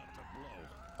 Okay.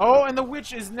 Oh, and the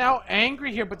witch is now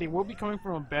angry here, but they will be coming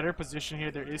from a better position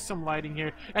here. There is some lighting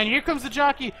here. And here comes the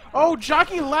Jockey. Oh,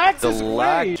 Jockey lags his way. The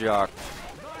lag jock.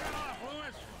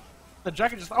 The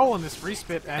jockey just in this free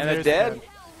spit and a dead.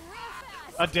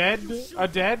 A dead?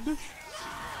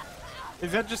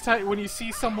 Is that just how when you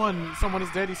see someone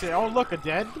is dead, you say, "Oh look, a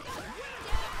dead"?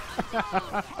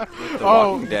 The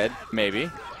Walking Dead, maybe.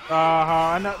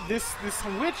 No, this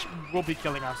witch will be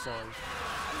killing our souls.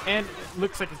 And it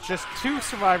looks like it's just 2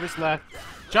 survivors left.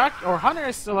 Hunter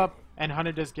is still up, and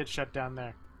Hunter does get shut down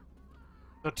there.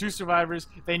 So 2 survivors,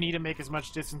 they need to make as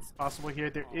much distance as possible here.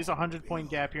 There is a 100-point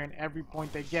gap here, and every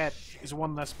point they get is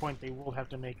 1 less point they will have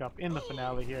to make up in the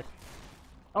finale here.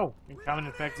 Oh, Common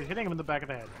Infected, hitting him in the back of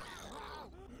the head.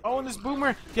 Oh, and this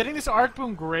Boomer, getting this Arc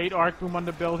Boom. Great Arc Boom on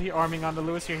the build here, arming on the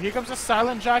Lewis here. Here comes a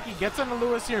Silent Jockey, gets on the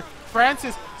Lewis here.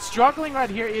 Francis, struggling right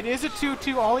here. It is a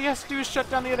 2-2. All he has to do is shut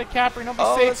down the other capper, and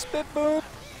he'll be safe. The Spit Boom!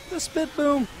 The Spit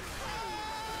Boom!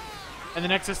 And the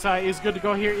next SI is good to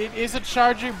go here. It is a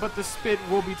Charger, but the Spit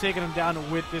will be taking him down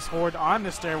with this Horde on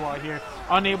the stairwell here.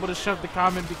 Unable to shove the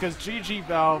Common because GG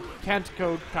Valve can't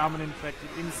code Common Infected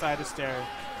inside a stair.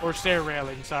 Or stair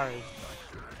railing, sorry.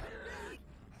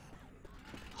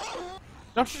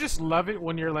 Don't you just love it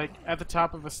when you're like at the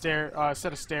top of a stair,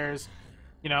 set of stairs,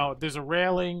 you know, there's a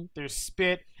railing, there's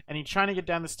Spit, and you're trying to get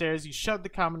down the stairs, you shove the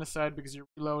Common aside because you're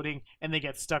reloading, and they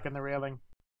get stuck in the railing.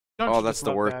 Don't you that's just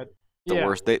the love worst. that? The Yeah.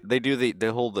 worst. They do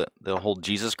the whole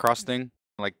Jesus cross thing,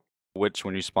 like Witch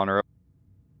when you spawn her up,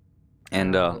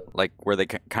 and like where they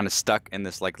kind of stuck in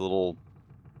this like little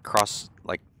cross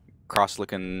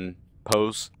looking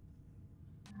pose.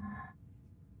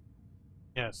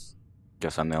 Yes.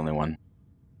 Guess I'm the only one.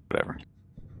 Whatever.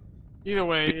 Either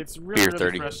way, it's really, Beer really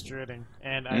 30. frustrating,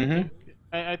 and Mhm.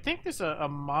 I think there's a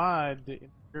mod, the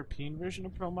European version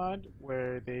of Pro Mod,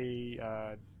 where they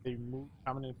move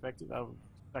Common Infected out of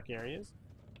stuck areas.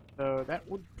 So that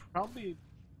would probably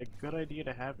be a good idea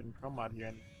to have in Pro Mod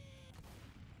here.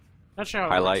 Not sure how it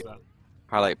Highlight. works,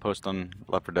 though. Highlight post on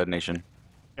Left 4 Dead Nation.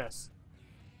 Yes.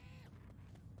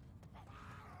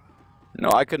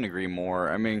 No, I couldn't agree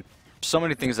more. I mean, so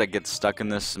many things that get stuck in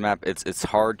this map. It's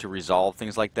hard to resolve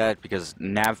things like that because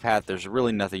nav path. There's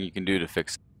really nothing you can do to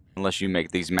fix it unless you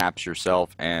make these maps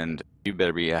yourself, and you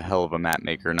better be a hell of a map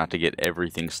maker not to get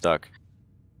everything stuck.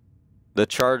 The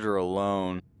Charger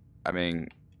alone, I mean,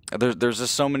 there's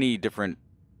just so many different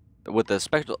with the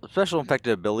special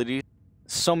infected abilities.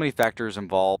 So many factors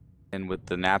involved, and with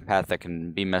the nav path that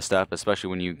can be messed up, especially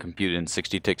when you compute in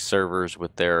 60-tick servers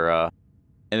with their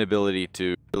inability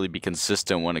to really be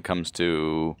consistent when it comes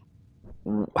to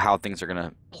how things are going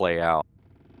to play out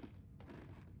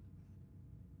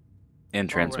in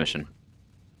transmission.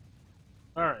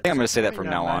 All right. I think I'm going to say that we from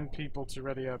got now 9 on, people to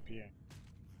ready up here.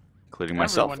 including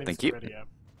myself. Everyone needs Thank to you. ready up.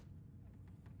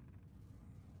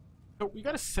 So we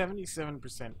got a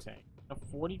 77% tank, a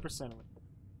 40%.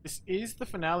 This is the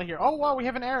finale here. Oh wow, we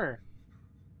have an error.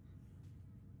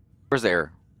 Where's the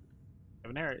error? We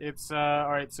have an error. It's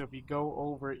all right. So if you go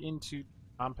over into the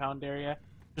compound area,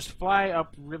 just fly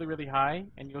up really, really high,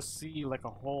 and you'll see like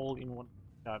a hole in one of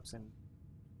the shops. And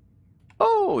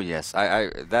Oh yes,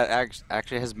 that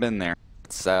actually has been there.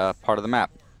 It's part of the map.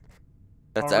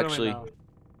 That's oh, really actually now?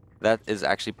 that is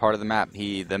actually part of the map.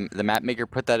 The map maker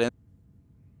put that in,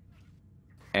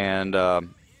 and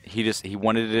he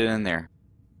wanted it in there.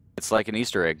 It's like an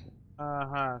Easter egg.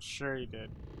 Sure you did.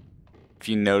 If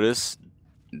you notice,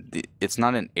 it's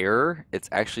not an error. It's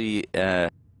actually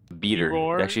beater.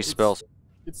 Error? It actually spells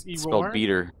It's it's spelled error?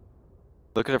 beater.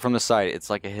 Look at it from the side. It's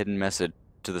like a hidden message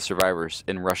to the survivors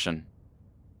in Russian.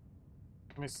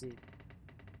 Let me see.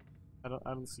 I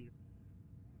don't see.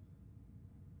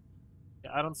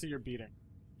 Yeah, I don't see your beating.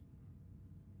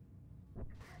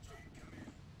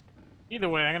 Either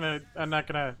way, I'm not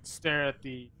gonna stare at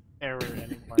the error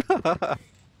anymore.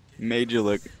 Made you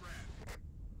look.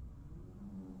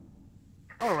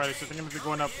 Alrighty, so they're gonna be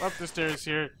going up the stairs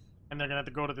here, and they're gonna have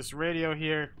to go to this radio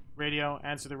here. Radio,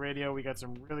 answer the radio. We got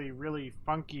some really, really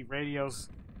funky radios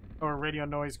or radio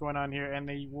noise going on here, and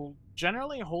they will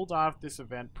generally hold off this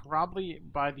event probably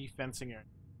by the fencing area.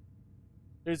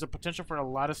 There's a potential for a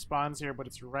lot of spawns here, but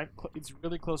it's it's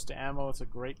really close to ammo. It's a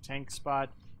great tank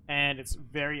spot, and it's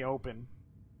very open.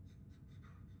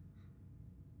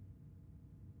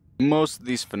 Most of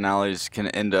these finales can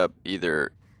end up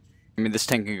either. I mean, this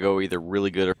tank can go either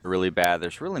really good or really bad.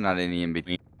 There's really not any in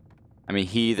between. I mean,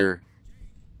 he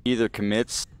either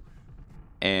commits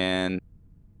and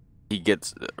he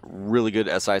gets really good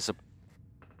SI support,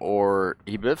 or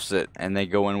he biffs it and they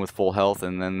go in with full health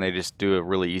and then they just do a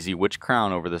really easy witch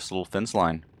crown over this little fence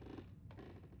line.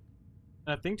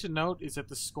 And a thing to note is that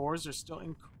the scores are still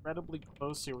incredibly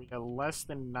close here. We got less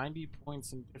than 90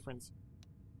 points in difference.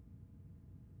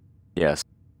 Yes,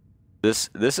 this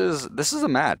is a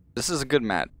mat. This is a good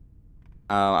mat.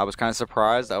 I was kind of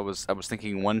surprised. I was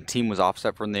thinking one team was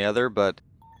offset from the other, but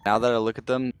now that I look at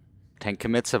them, tank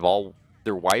commits have all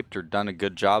either wiped or done a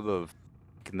good job of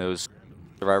taking those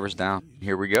survivors down.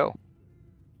 Here we go.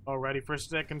 Alrighty, first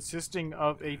deck consisting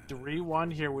of a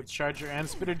 3-1 here with Charger and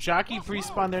Spitter. Jockey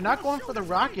pre-spawn. They're not going for the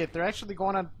rocket. They're actually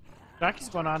going on Jackie's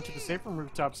going on to the safe room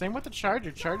rooftop. Same with the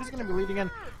Charger. Charger's going to be leading in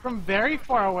from very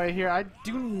far away here. I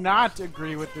do not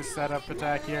agree with this setup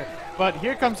attack here. But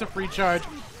here comes a free charge.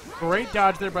 Great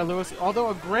dodge there by Lewis. Although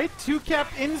a great 2-cap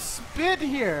in spit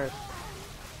here.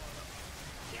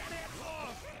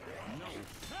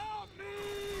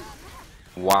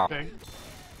 Wow.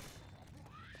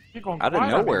 Out of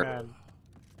nowhere.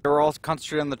 They were all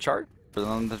concentrated on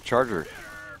the Charger.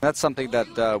 That's something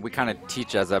that we kind of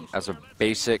teach as a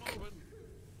basic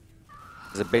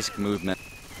movement.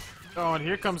 Oh, and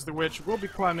here comes the witch. We'll be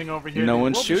climbing over here. No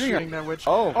one's shooting that witch.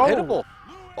 Oh, hittable.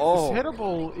 Oh, this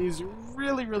hittable is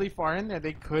really, really far in there.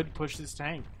 They could push this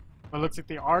tank. But it looks like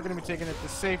they are going to be taking it the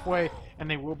safe way, and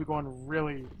they will be going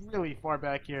really, really far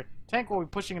back here. Tank will be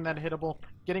pushing in that hittable,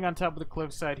 getting on top of the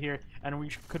cliffside here, and we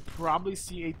could probably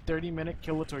see a 30-minute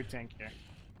Kilatoy tank here.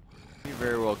 You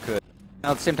very well could.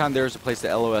 Now, at the same time, there's a place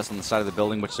to LOS on the side of the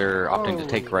building, which they're opting to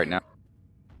take right now.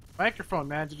 Microphone,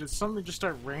 man. Did suddenly just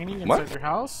start raining inside your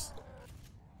house?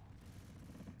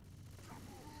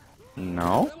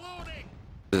 No.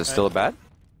 Is it still bad?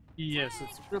 Yes,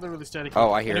 it's really, really steady.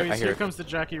 Oh, I hear Anyways, it. Here comes the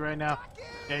jockey right now.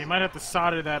 Yeah, you might have to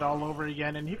solder that all over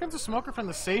again. And here comes a smoker from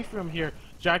the safe room here.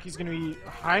 Jockey's going to be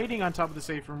hiding on top of the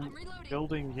safe room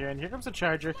building here. And here comes the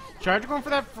Charger. Charger going for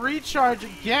that free charge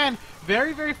again.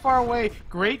 Very, very far away.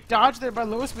 Great dodge there by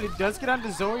Lewis, but it does get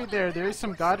onto Zoe there. There is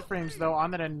some God frames, though,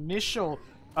 on that initial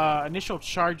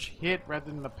charge hit rather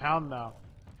than the pound, though.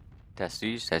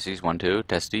 Testes, 1, 2,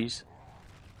 testes.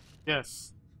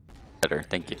 Yes. Better,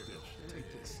 thank you.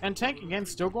 And Tank, again,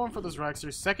 still going for those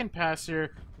Rexers. Second pass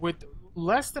here with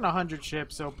less than 100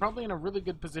 chips, so probably in a really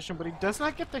good position, but he does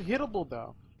not get the hittable,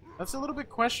 though. That's a little bit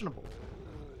questionable.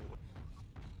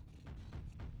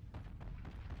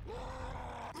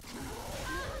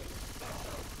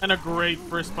 And a great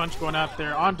first punch going out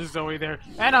there onto Zoe there,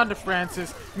 and onto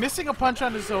Francis. Missing a punch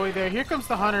onto Zoe there. Here comes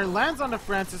the Hunter, lands onto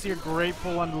Francis here. Great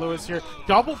pull onto Lewis here.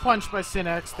 Double punch by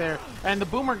Synex there. And the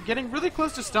Boomer getting really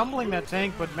close to stumbling that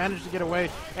tank, but managed to get away.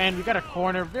 And we got a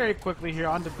corner very quickly here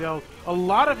onto Bill. A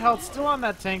lot of health still on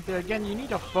that tank there. Again, you need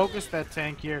to focus that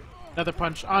tank here. Another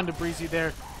punch onto Breezy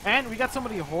there. And we got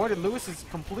somebody hoarded. Lewis is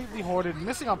completely hoarded.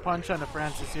 Missing a punch onto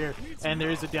Francis here. And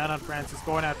there is a down on Francis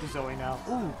going after Zoe now.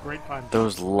 Ooh, great punch.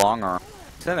 Those long arms.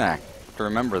 Synac, to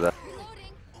remember that.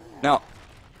 Now,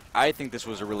 I think this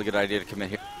was a really good idea to commit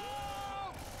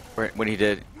here. When he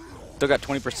did. Still got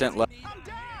 20% left.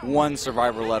 One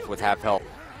survivor left with half health.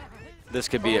 This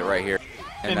could be it right here.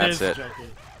 And that's it.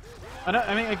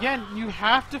 I mean, again, you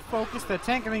have to focus that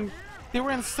tank. I mean, they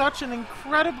were in such an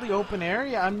incredibly open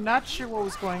area. I'm not sure what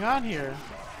was going on here.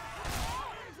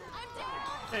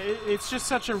 It's just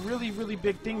such a really, really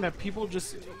big thing that people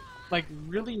just, like,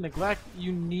 really neglect.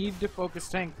 You need to focus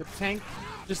tank. The tank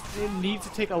just needs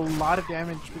to take a lot of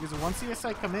damage because once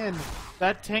CSI come in,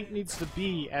 that tank needs to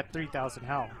be at 3,000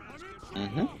 health.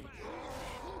 Mm-hmm.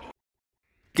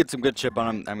 Get some good chip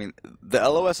on him. I mean, the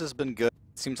LOS has been good.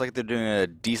 It seems like they're doing a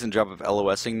decent job of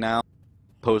LOSing now,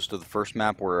 opposed to the first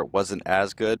map where it wasn't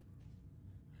as good.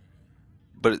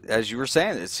 But as you were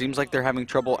saying, it seems like they're having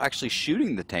trouble actually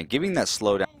shooting the tank, giving that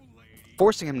slowdown,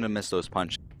 forcing him to miss those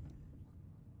punches.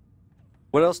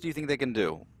 What else do you think they can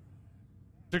do?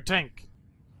 Their tank.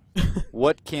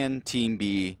 What can Team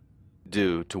B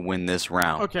do to win this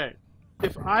round? Okay.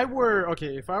 If I were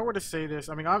to say this,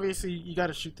 I mean, obviously you got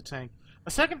to shoot the tank. A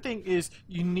second thing is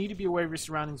you need to be aware of your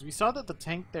surroundings. We saw that the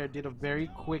tank there did a very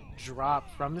quick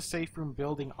drop from the safe room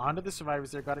building onto the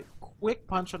survivors there, got a quick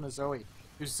punch on the Zoe.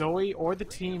 If Zoe or the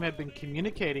team had been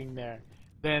communicating there,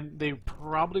 then they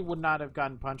probably would not have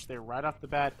gotten punched there right off the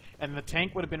bat, and the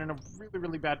tank would have been in a really,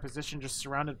 really bad position, just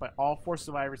surrounded by all 4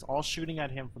 survivors, all shooting at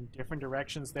him from different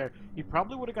directions there. He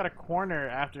probably would have got a corner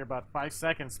after about 5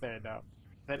 seconds there, though.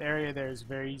 That area there is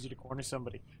very easy to corner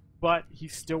somebody. But he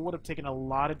still would have taken a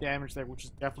lot of damage there, which is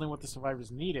definitely what the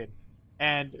survivors needed.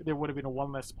 And there would have been a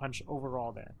 1 less punch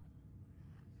overall there.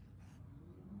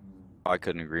 I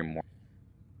couldn't agree more.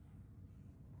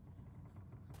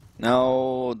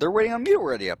 No, they're waiting on me to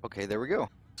ready up. Okay, there we go.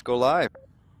 Let's go live.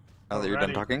 Now that you're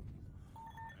done talking.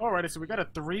 Alrighty, so we got a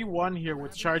 3-1 here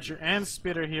with Charger and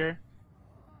Spitter here.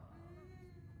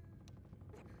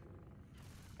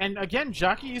 And again,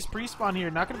 Jockey is pre-spawn here.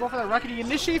 Not going to go for that rocket. He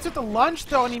initiates with the lunge,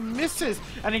 though, and he misses.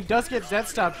 And he does get dead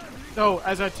stopped. Though,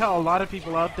 as I tell a lot of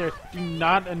people out there, do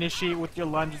not initiate with your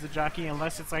lunge as a Jockey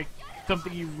unless it's like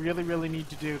something you really, really need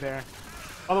to do there.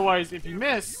 Otherwise, if you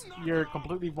miss, you're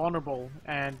completely vulnerable,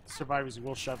 and survivors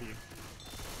will shove you.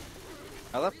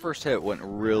 Now, that first hit went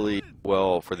really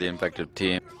well for the infected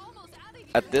team.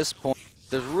 At this point,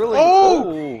 there's really...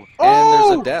 and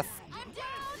there's a death.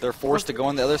 They're forced to go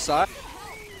on the other side.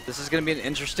 This is going to be an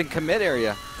interesting commit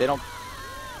area. They don't.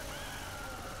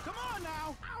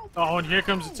 Oh, and here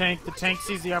comes the tank. The tank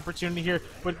sees the opportunity here,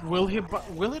 but will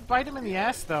it bite him in the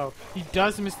ass, though? He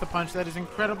does miss the punch. That is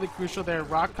incredibly crucial there.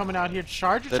 Rock coming out here.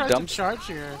 Charger tries to charge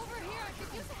here.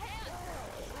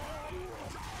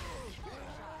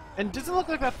 And doesn't look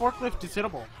like that forklift is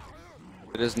hittable.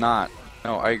 It is not.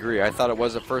 No, I agree. I thought it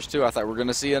was at first, too. I thought we were going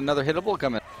to see another hittable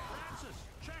coming.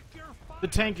 The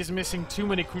tank is missing too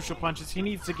many crucial punches. He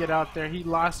needs to get out there. He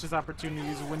lost his opportunity,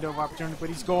 his window of opportunity, but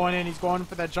he's going in. He's going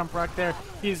for that jump rock there.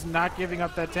 He's not giving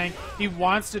up that tank. He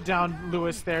wants to down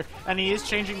Lewis there, and he is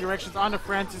changing directions onto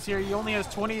Francis here. He only has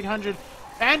 2,800,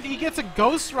 and he gets a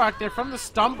ghost rock there from the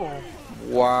stumble.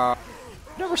 Wow.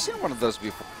 Never seen one of those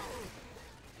before.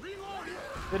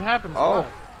 It happens. Oh.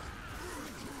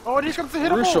 Oh, and here comes the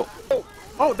hittable. Crucial.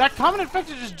 Oh, that common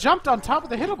infected just jumped on top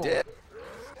of the hittable.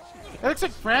 It looks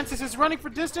like Francis is running for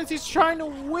distance. He's trying to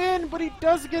win, but he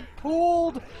does get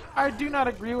pulled. I do not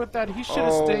agree with that. He should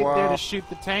have stayed there to shoot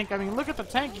the tank. I mean, look at the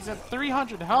tank. He's at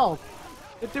 300 health.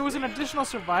 If there was an additional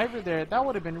survivor there, that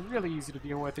would have been really easy to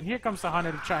deal with. And here comes the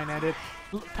Hunter to try and end it.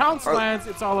 Pounce lands.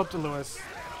 It's all up to Lewis.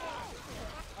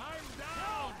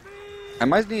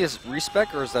 Am I need a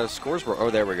respec or is that scores were?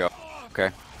 Oh, there we go. Okay.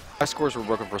 My scores were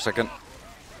broken for a second.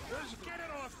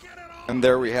 And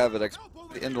there we have it.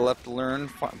 The end of Left2Learn.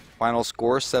 Final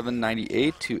score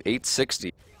 798 to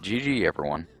 860. GG,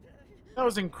 everyone. That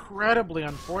was incredibly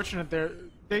unfortunate there.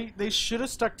 They should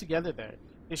have stuck together there.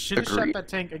 They should have shot that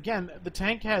tank. Again, the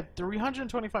tank had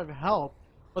 325 health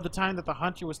by the time that the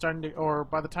Hunter was starting to, or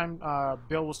by the time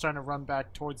Bill was starting to run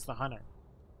back towards the Hunter.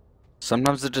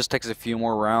 Sometimes it just takes a few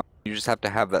more rounds. You just have to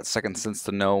have that second sense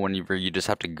to know when you just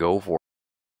have to go for it.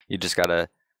 You just gotta,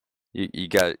 you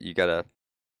gotta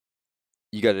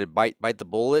bite the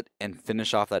bullet and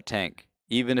finish off that tank,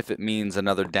 even if it means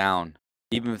another down,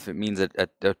 even if it means a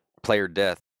player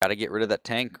death. Gotta get rid of that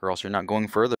tank, or else you're not going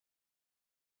further.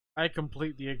 I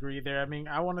completely agree there. I mean,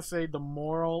 I want to say the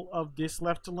moral of this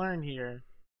Left2Learn here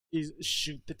is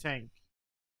shoot the tank.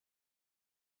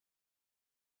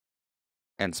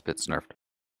 And Spit's nerfed.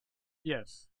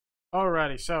 Yes.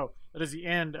 Alrighty, so that is the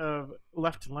end of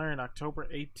Left2Learn, October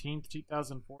 18th,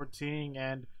 2014,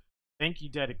 and thank you,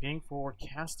 Daddy Pink, for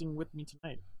casting with me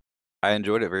tonight. I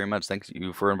enjoyed it very much. Thanks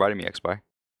you for inviting me, XBy.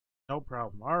 No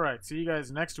problem. Alright, see you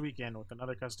guys next weekend with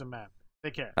another custom map.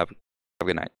 Take care. Have a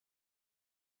good night.